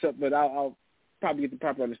little mix-up, but I'll probably get the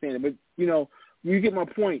proper understanding. But, you get my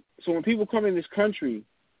point. So when people come in this country,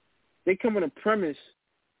 they come in a premise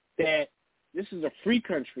that this is a free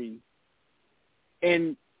country,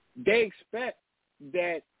 and they expect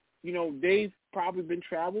that, they've probably been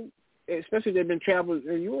traveled, especially they've been traveled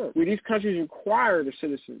in Europe, where these countries require the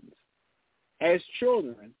citizens as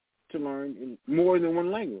children to learn in more than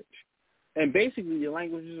one language. And basically the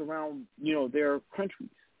languages around, their countries.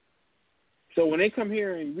 So when they come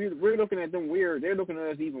here and we're looking at them weird, they're looking at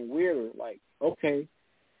us even weirder. Like, okay,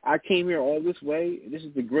 I came here all this way. This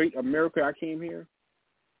is the great America. I came here.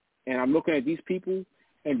 And I'm looking at these people,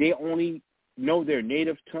 and they only know their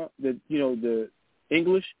native tongue, the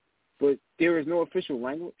English, but there is no official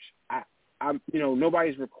language.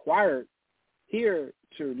 Nobody's required here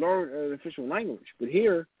to learn an official language. But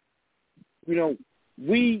here,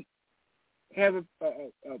 we have a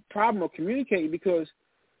problem of communicating because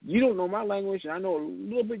you don't know my language, and I know a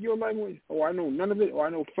little bit of your language, or I know none of it, or I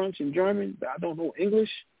know French and German, but I don't know English,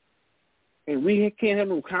 and we can't have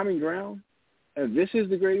no common ground. And this is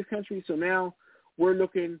the greatest country, so now we're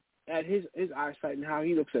looking at his eyesight and how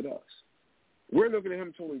he looks at us. We're looking at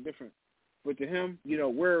him totally different, but to him,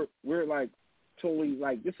 we're like totally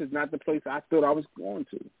like, this is not the place I thought I was going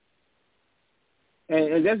to.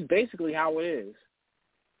 And that's basically how it is.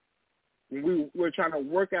 We're trying to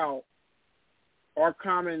work out our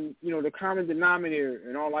common, the common denominator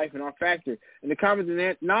in our life and our factor. And the common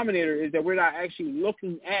denominator is that we're not actually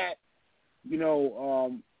looking at,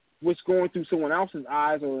 what's going through someone else's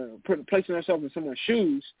eyes or placing ourselves in someone's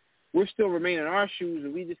shoes. We're still remaining in our shoes,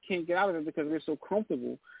 and we just can't get out of it because we're so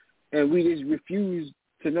comfortable. And we just refuse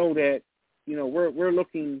to know that, we're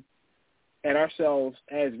looking at ourselves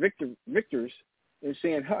as victors and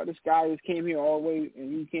saying, this guy just came here all the way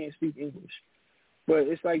and he can't speak English. But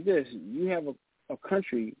it's like this. You have a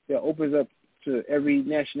country that opens up to every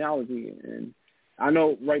nationality. And I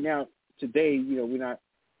know right now, today, we're not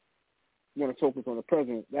want to focus on the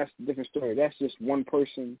president. That's a different story. That's just one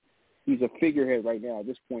person. He's a figurehead right now at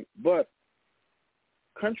this point. But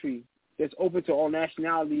country that's open to all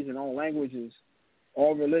nationalities and all languages,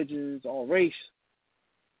 all religions, all race,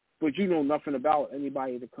 but you know nothing about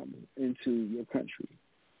anybody to come into your country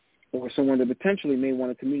or someone that potentially may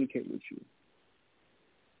want to communicate with you.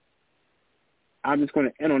 I'm just going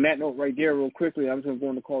to end on that note right there real quickly. I'm just going to go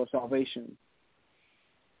on the call of salvation.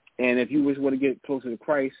 And if you just want to get closer to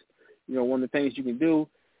Christ, one of the things you can do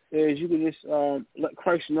is you can just let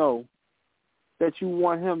Christ know that you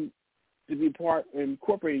want him to be part and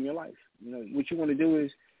incorporated in your life. What you want to do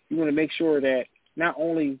is you want to make sure that not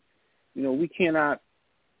only, we cannot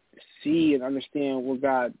see and understand what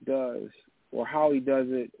God does or how he does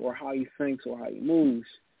it or how he thinks or how he moves.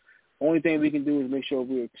 Only thing we can do is make sure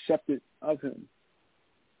we're accepted of him.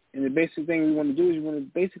 And the basic thing we want to do is we want to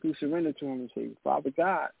basically surrender to him and say, Father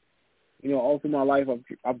God, all through my life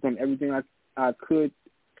I've done everything I could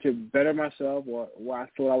to better myself or where I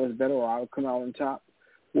thought I was better or I would come out on top.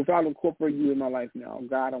 Without incorporating you in my life now,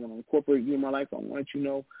 God, I want to incorporate you in my life. I want you to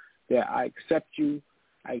know that I accept you.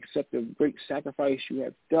 I accept the great sacrifice you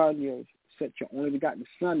have done. You have set your only begotten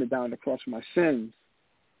Son to die on the cross for my sins.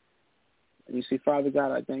 And you say, Father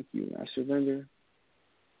God, I thank you. I surrender.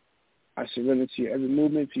 I surrender to your every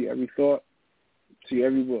movement, to your every thought, to your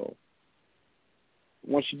every will.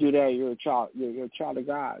 Once you do that, you're a child. You're a child of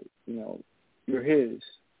God. You're his.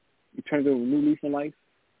 You turn over a new leaf in life,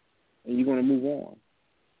 and you're going to move on.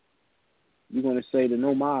 You're going to say the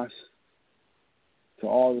no mas to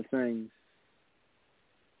all the things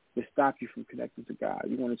that stop you from connecting to God.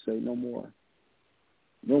 You're going to say no more.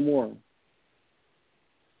 No more.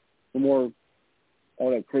 No more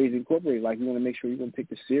all that crazy incorporated. Like, you want to make sure you're going to take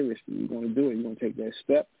this seriously. You're going to do it. You're going to take that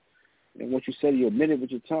step. And what you said, you admit it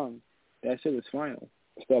with your tongue. That's it. It's final.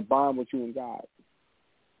 It's that bond with you and God.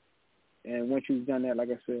 And once you've done that, like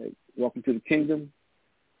I said, welcome to the kingdom.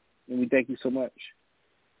 And we thank you so much.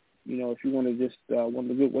 If you want to just, one of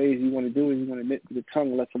the good ways you want to do is you want to admit with the tongue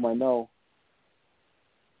and let somebody know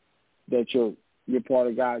that you're part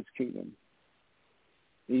of God's kingdom.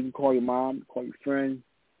 And you can call your mom, call your friend,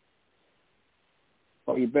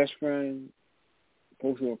 call your best friend,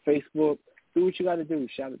 post it on Facebook. Do what you got to do.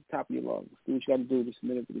 Shout at the top of your lungs. Do what you got to do. Just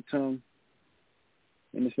admit it with the tongue.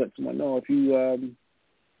 And just let someone know. If you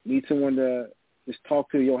need someone to just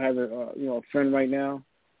talk to, you don't have a friend right now,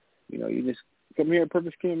 you just come here at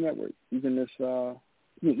Purpose Kingdom Network. You can just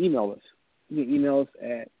you can email us. You can email us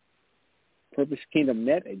at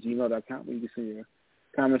purposekingdomnet@gmail.com. You can send your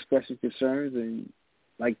comments, questions, concerns, and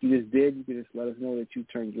like you just did, you can just let us know that you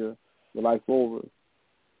turned your life over.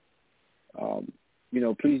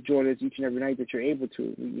 Please join us each and every night that you're able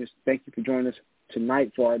to. We just thank you for joining us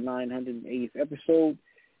tonight for our 980th episode.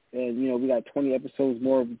 And, we got 20 episodes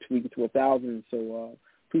more until we get to 1,000. So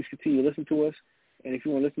please continue to listen to us. And if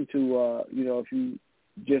you want to listen to, if you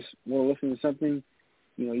just want to listen to something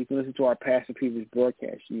You can listen to our past and previous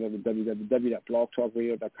broadcasts. You go to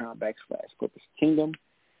www.blogtalkradio.com/Purpose Kingdom.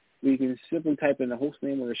 Where you can simply type in the host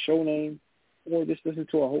name or the show name, or just listen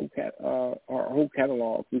to our whole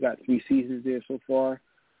catalog. We got 3 seasons there so far,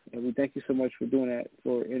 and we thank you so much for doing that.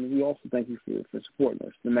 And we also thank you for supporting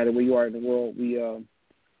us. No matter where you are in the world, we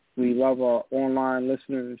love our online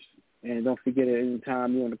listeners. And don't forget, at any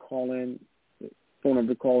time you want to call in, the phone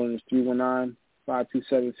number to call in is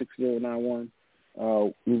 319-527-6091.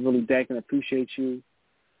 We really thank and appreciate you.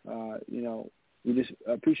 We just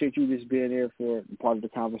appreciate you just being there for part of the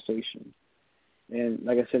conversation. And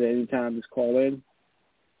like I said, at any time, just call in.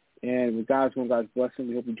 And with God's will and God's blessing,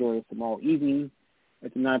 we hope you join us tomorrow evening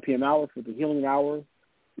at the 9 p.m. hour for the Healing Hour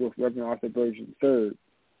with Reverend Arthur Burgess III.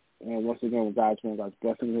 And once again, with God's will and God's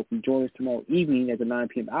blessing, we hope you join us tomorrow evening at the 9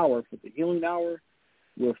 p.m. hour for the Healing Hour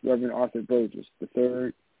with Reverend Arthur Burgess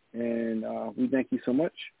III. And we thank you so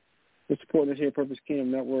much for supporting us here at Purpose Kingdom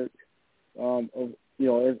Network.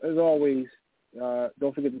 As always,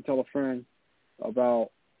 don't forget to tell a friend about,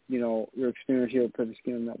 your experience here at Purpose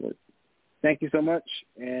Kingdom Network. Thank you so much,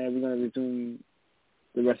 and we're going to resume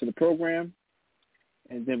the rest of the program,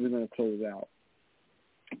 and then we're going to close out.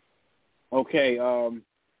 Okay,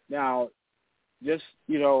 now, just,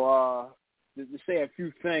 to say a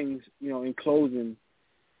few things, in closing,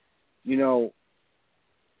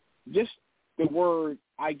 just the word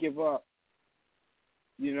I give up,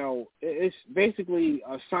 it's basically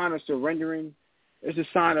a sign of surrendering. It's a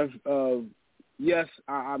sign of yes,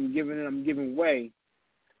 I'm giving way,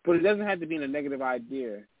 but it doesn't have to be in a negative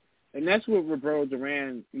idea. And that's what Roberto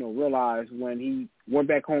Duran, realized when he went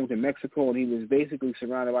back home to Mexico and he was basically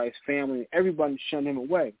surrounded by his family. Everybody shunned him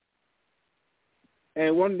away.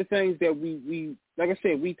 And one of the things that we like I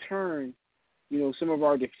said, we turn, some of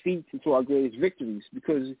our defeats into our greatest victories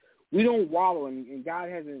because we don't wallow, and God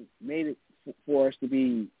hasn't made it for us to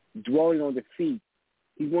be dwelling on defeat.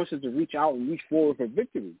 He wants us to reach out and reach forward for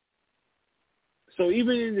victory. So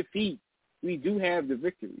even in defeat, we do have the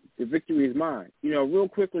victory. The victory is mine. Real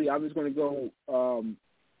quickly, I'm just going to go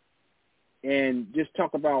and just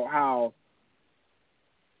talk about how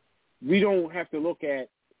we don't have to look at,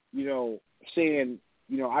 saying,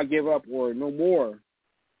 I give up or no more.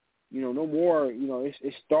 No more,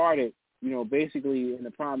 it started, basically in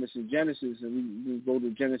the promise of Genesis, and we go to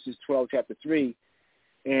Genesis 12, chapter 3,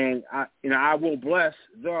 and I will bless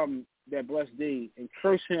them that bless thee, and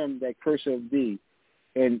curse him that curseth thee,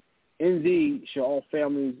 and in thee shall all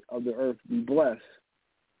families of the earth be blessed.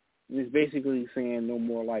 And it's basically saying no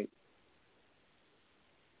more light.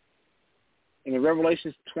 And in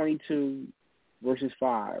Revelation 22, verses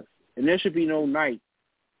 5, and there should be no night.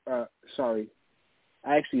 Sorry,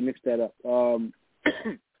 I actually mixed that up.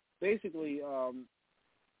 Basically,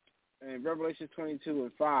 in Revelation 22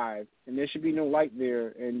 and 5, and there should be no light there,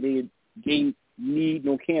 and they need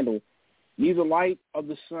no candle, neither light of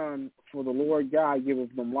the sun, for the Lord God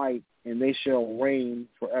giveth them light, and they shall reign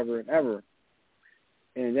forever and ever.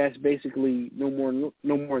 And that's basically no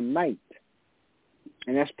more night.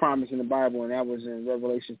 And that's promised in the Bible, and that was in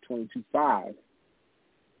Revelation 22:5.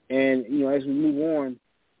 And, as we move on,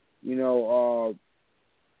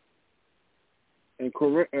 in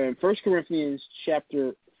 1 Corinthians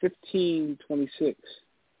chapter 15:26,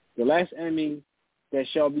 the last enemy that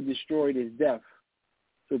shall be destroyed is death.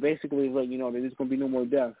 So basically, that there's going to be no more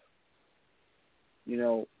death.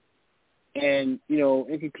 And,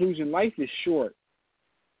 in conclusion, life is short.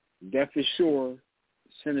 Death is sure.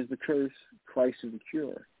 Sin is the curse. Christ is the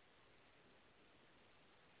cure.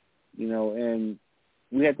 And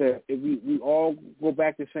we have to, if we all go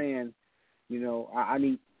back to saying, I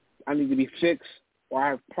need to be fixed, or I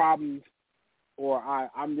have problems, or I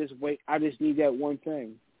just need that one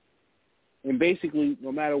thing. And basically,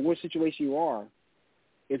 no matter what situation you are,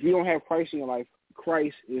 if you don't have Christ in your life,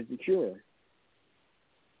 Christ is the cure.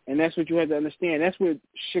 And that's what you have to understand. That's what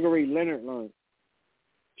Sugar Ray Leonard learned.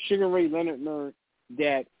 Sugar Ray Leonard learned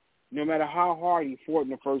that no matter how hard he fought in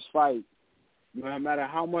the first fight, no matter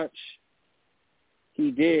how much he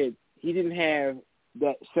did, he didn't have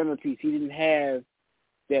that centerpiece. He didn't have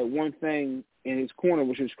that one thing in his corner,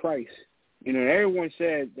 which was Christ. Everyone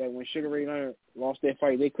said that when Sugar Ray Leonard lost that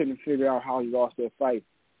fight, they couldn't figure out how he lost that fight.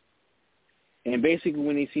 And basically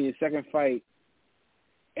when they seen the second fight,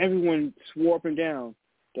 everyone swore up and down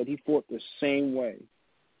that he fought the same way.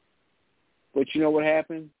 But you know what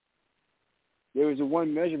happened? There was a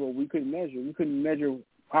one measurable we couldn't measure. We couldn't measure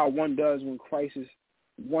how one does when Christ is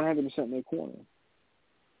 100% in their corner.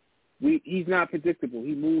 He's not predictable.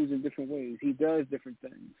 He moves in different ways. He does different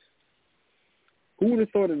things. Who would have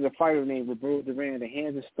thought of a fighter named Roberto Duran, the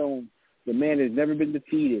hands of stone, the man has never been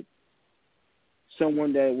defeated,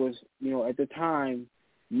 someone that was, at the time,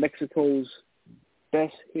 Mexico's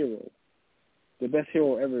best hero, the best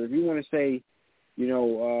hero ever. If you want to say,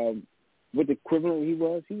 what the equivalent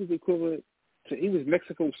he was equivalent to, he was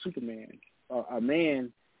Mexico's Superman, a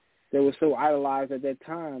man that was so idolized at that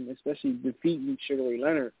time, especially defeating Sugar Ray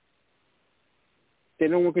Leonard, that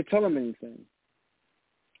no one could tell him anything.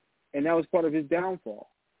 And that was part of his downfall.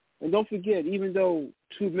 And don't forget, even though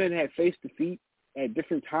two men had faced defeat at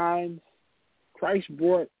different times, Christ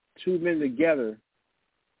brought two men together.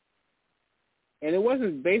 And it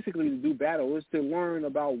wasn't basically to do battle. It was to learn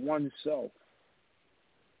about oneself.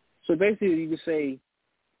 So basically you could say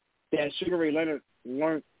that Sugar Ray Leonard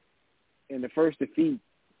learned in the first defeat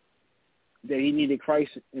that he needed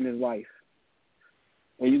Christ in his life.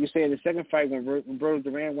 And you could say in the second fight when Roberto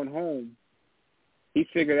Duran went home, he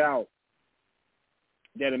figured out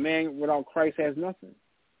that a man without Christ has nothing.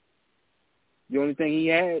 The only thing he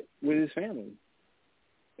had was his family.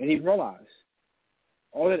 And he realized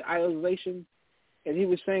all that idolization, and he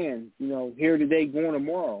was saying, here today, going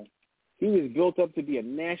tomorrow. He was built up to be a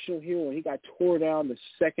national hero, and he got tore down the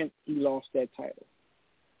second he lost that title.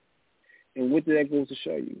 And what did that go to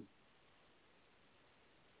show you?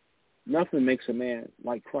 Nothing makes a man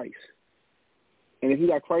like Christ. And if you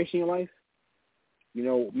got Christ in your life,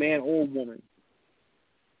 man or woman,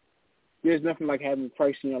 there's nothing like having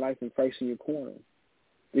Christ in your life and Christ in your corner.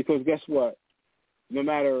 Because guess what? No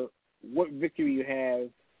matter what victory you have,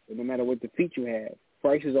 or no matter what defeat you have,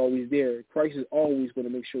 Christ is always there. Christ is always going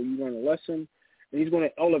to make sure you learn a lesson, and he's going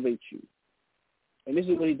to elevate you. And this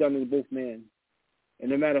is what he's done to both men. And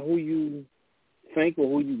no matter who you think or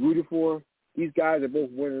who you rooted for, these guys are both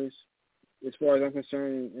winners as far as I'm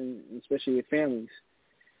concerned, and especially their families.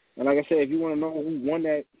 And like I said, if you want to know who won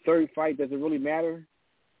that third fight, does it really matter?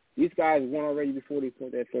 These guys won already before they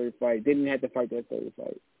fought that third fight. They didn't have to fight that third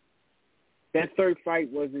fight. That third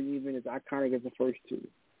fight wasn't even as iconic as the first two.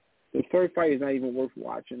 The third fight is not even worth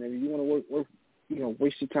watching. And if you want to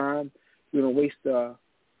waste your time, waste, I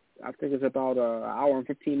think it's about an hour and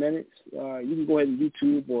 15 minutes, you can go ahead and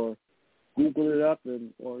YouTube or Google it up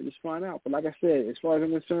or just find out. But like I said, as far as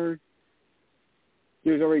I'm concerned,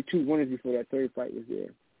 there's already two winners before that third fight was there.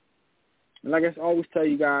 And like I always tell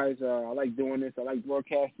you guys, I like doing this. I like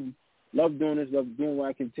broadcasting. Love doing this. Love doing what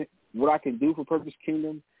I can do for Purpose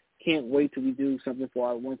Kingdom. Can't wait till we do something for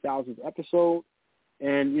our 1,000th episode.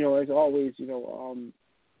 And, as always,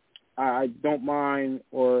 I don't mind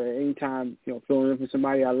or anytime, filling in for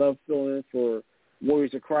somebody. I love filling in for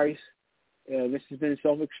Warriors of Christ. This has been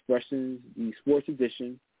Self-Expressions, the Sports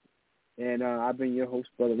Edition. And I've been your host,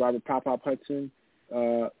 Brother Robert Pop Hudson.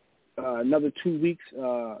 Another 2 weeks,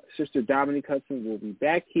 Sister Dominique Hudson will be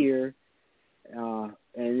back here, and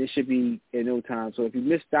it should be in no time. So if you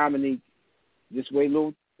missed Dominique, just wait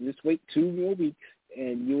 2 more weeks,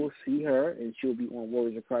 and you will see her, and she'll be on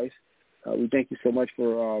Warriors of Christ. We thank you so much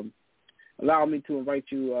for allowing me to invite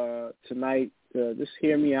you tonight. Just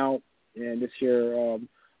hear me out and just hear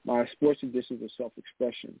my sports editions of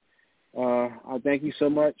Self-Expression. I thank you so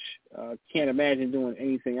much. Can't imagine doing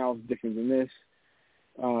anything else different than this.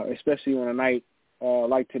 Especially on a night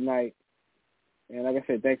like tonight. And like I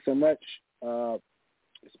said, thanks so much.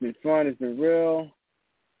 It's been fun. It's been real.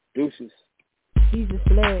 Deuces. Jesus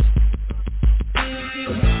bless.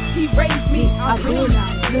 He raised me, I will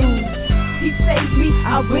not lose. He saved me,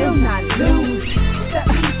 I will not lose. Set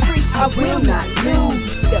me free, I will not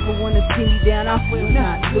lose. Never want to see me down, I will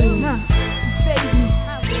not lose. He saved me,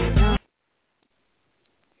 I will not.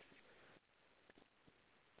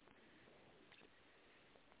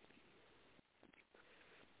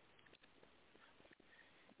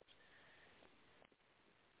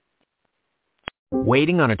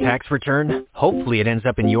 Waiting on a tax return? Hopefully it ends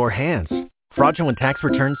up in your hands. Fraudulent tax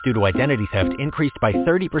returns due to identity theft increased by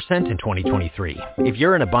 30% in 2023. If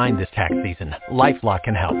you're in a bind this tax season, LifeLock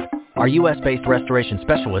can help. Our U.S.-based restoration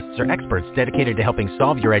specialists are experts dedicated to helping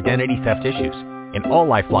solve your identity theft issues. And all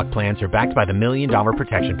LifeLock plans are backed by the $1 Million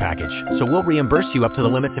Protection Package. So we'll reimburse you up to the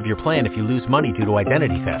limits of your plan if you lose money due to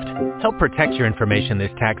identity theft. Help protect your information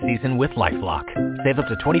this tax season with LifeLock. Save up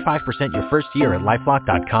to 25% your first year at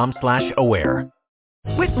LifeLock.com/aware.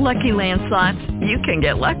 With Lucky Land Slots, you can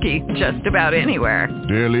get lucky just about anywhere.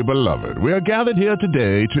 Dearly beloved, we are gathered here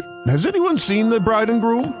today to... Has anyone seen the bride and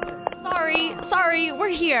groom? Sorry, we're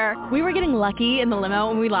here. We were getting lucky in the limo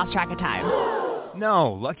and we lost track of time.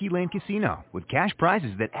 No, Lucky Land Casino, with cash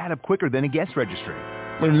prizes that add up quicker than a guest registry.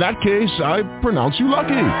 In that case, I pronounce you lucky.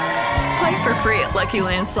 Play for free at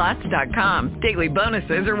LuckyLandSlots.com. Daily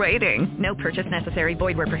bonuses are waiting. No purchase necessary.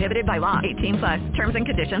 Void where prohibited by law. 18+. Terms and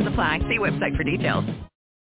conditions apply. See website for details.